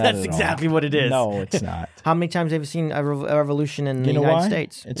will. Saying that That's exactly what it is. No, it's not. How many times have you seen a revolution in the United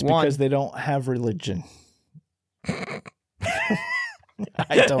States? It's because they don't have religion.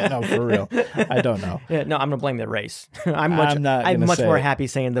 I don't know, for real. I don't know. Yeah, no, I'm going to blame the race. I'm much more happy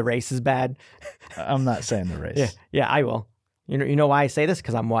saying the race is bad. I'm not saying the race. Yeah, I will. You know why I say this?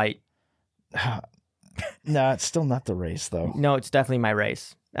 Because I'm white. No, it's still not the race, though. No, it's definitely my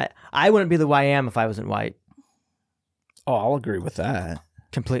race. I wouldn't be the way I am if I wasn't white. Oh, I'll agree with that.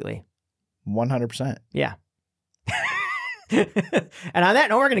 Completely. 100%. Yeah. And on that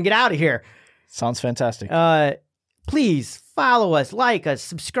note, we're going to get out of here. Sounds fantastic. Please follow us, like us,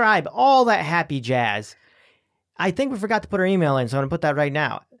 subscribe, all that happy jazz. I think we forgot to put our email in, so I'm going to put that right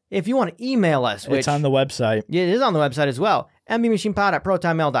now. If you want to email us, it's on the website. Yeah, it is on the website as well.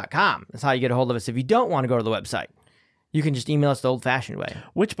 mbmachinepod@protonmail.com. That's how you get a hold of us. If you don't want to go to the website, you can just email us the old-fashioned way.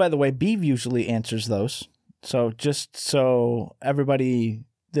 Which, by the way, Beav usually answers those. So just so everybody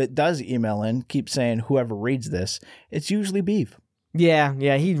that does email in keeps saying whoever reads this, it's usually Beav. Yeah,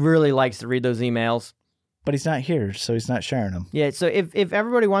 he really likes to read those emails. But he's not here, so he's not sharing them. Yeah, so if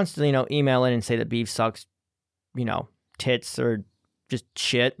everybody wants to, email in and say that Beav sucks, tits or just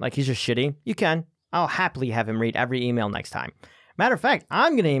shit, like he's just shitty, you can. I'll happily have him read every email next time. Matter of fact,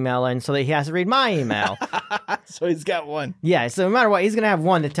 I'm going to email in so that he has to read my email. So he's got one. Yeah, so no matter what, he's going to have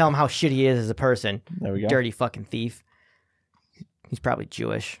one to tell him how shitty he is as a person. There we go. Dirty fucking thief. He's probably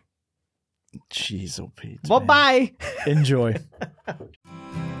Jewish. Jeez, oh Pete. Well, bye. Enjoy.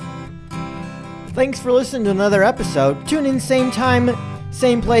 Thanks for listening to another episode. Tune in same time,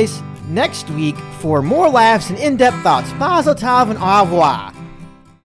 same place next week for more laughs and in-depth thoughts. Mazel tov and au revoir.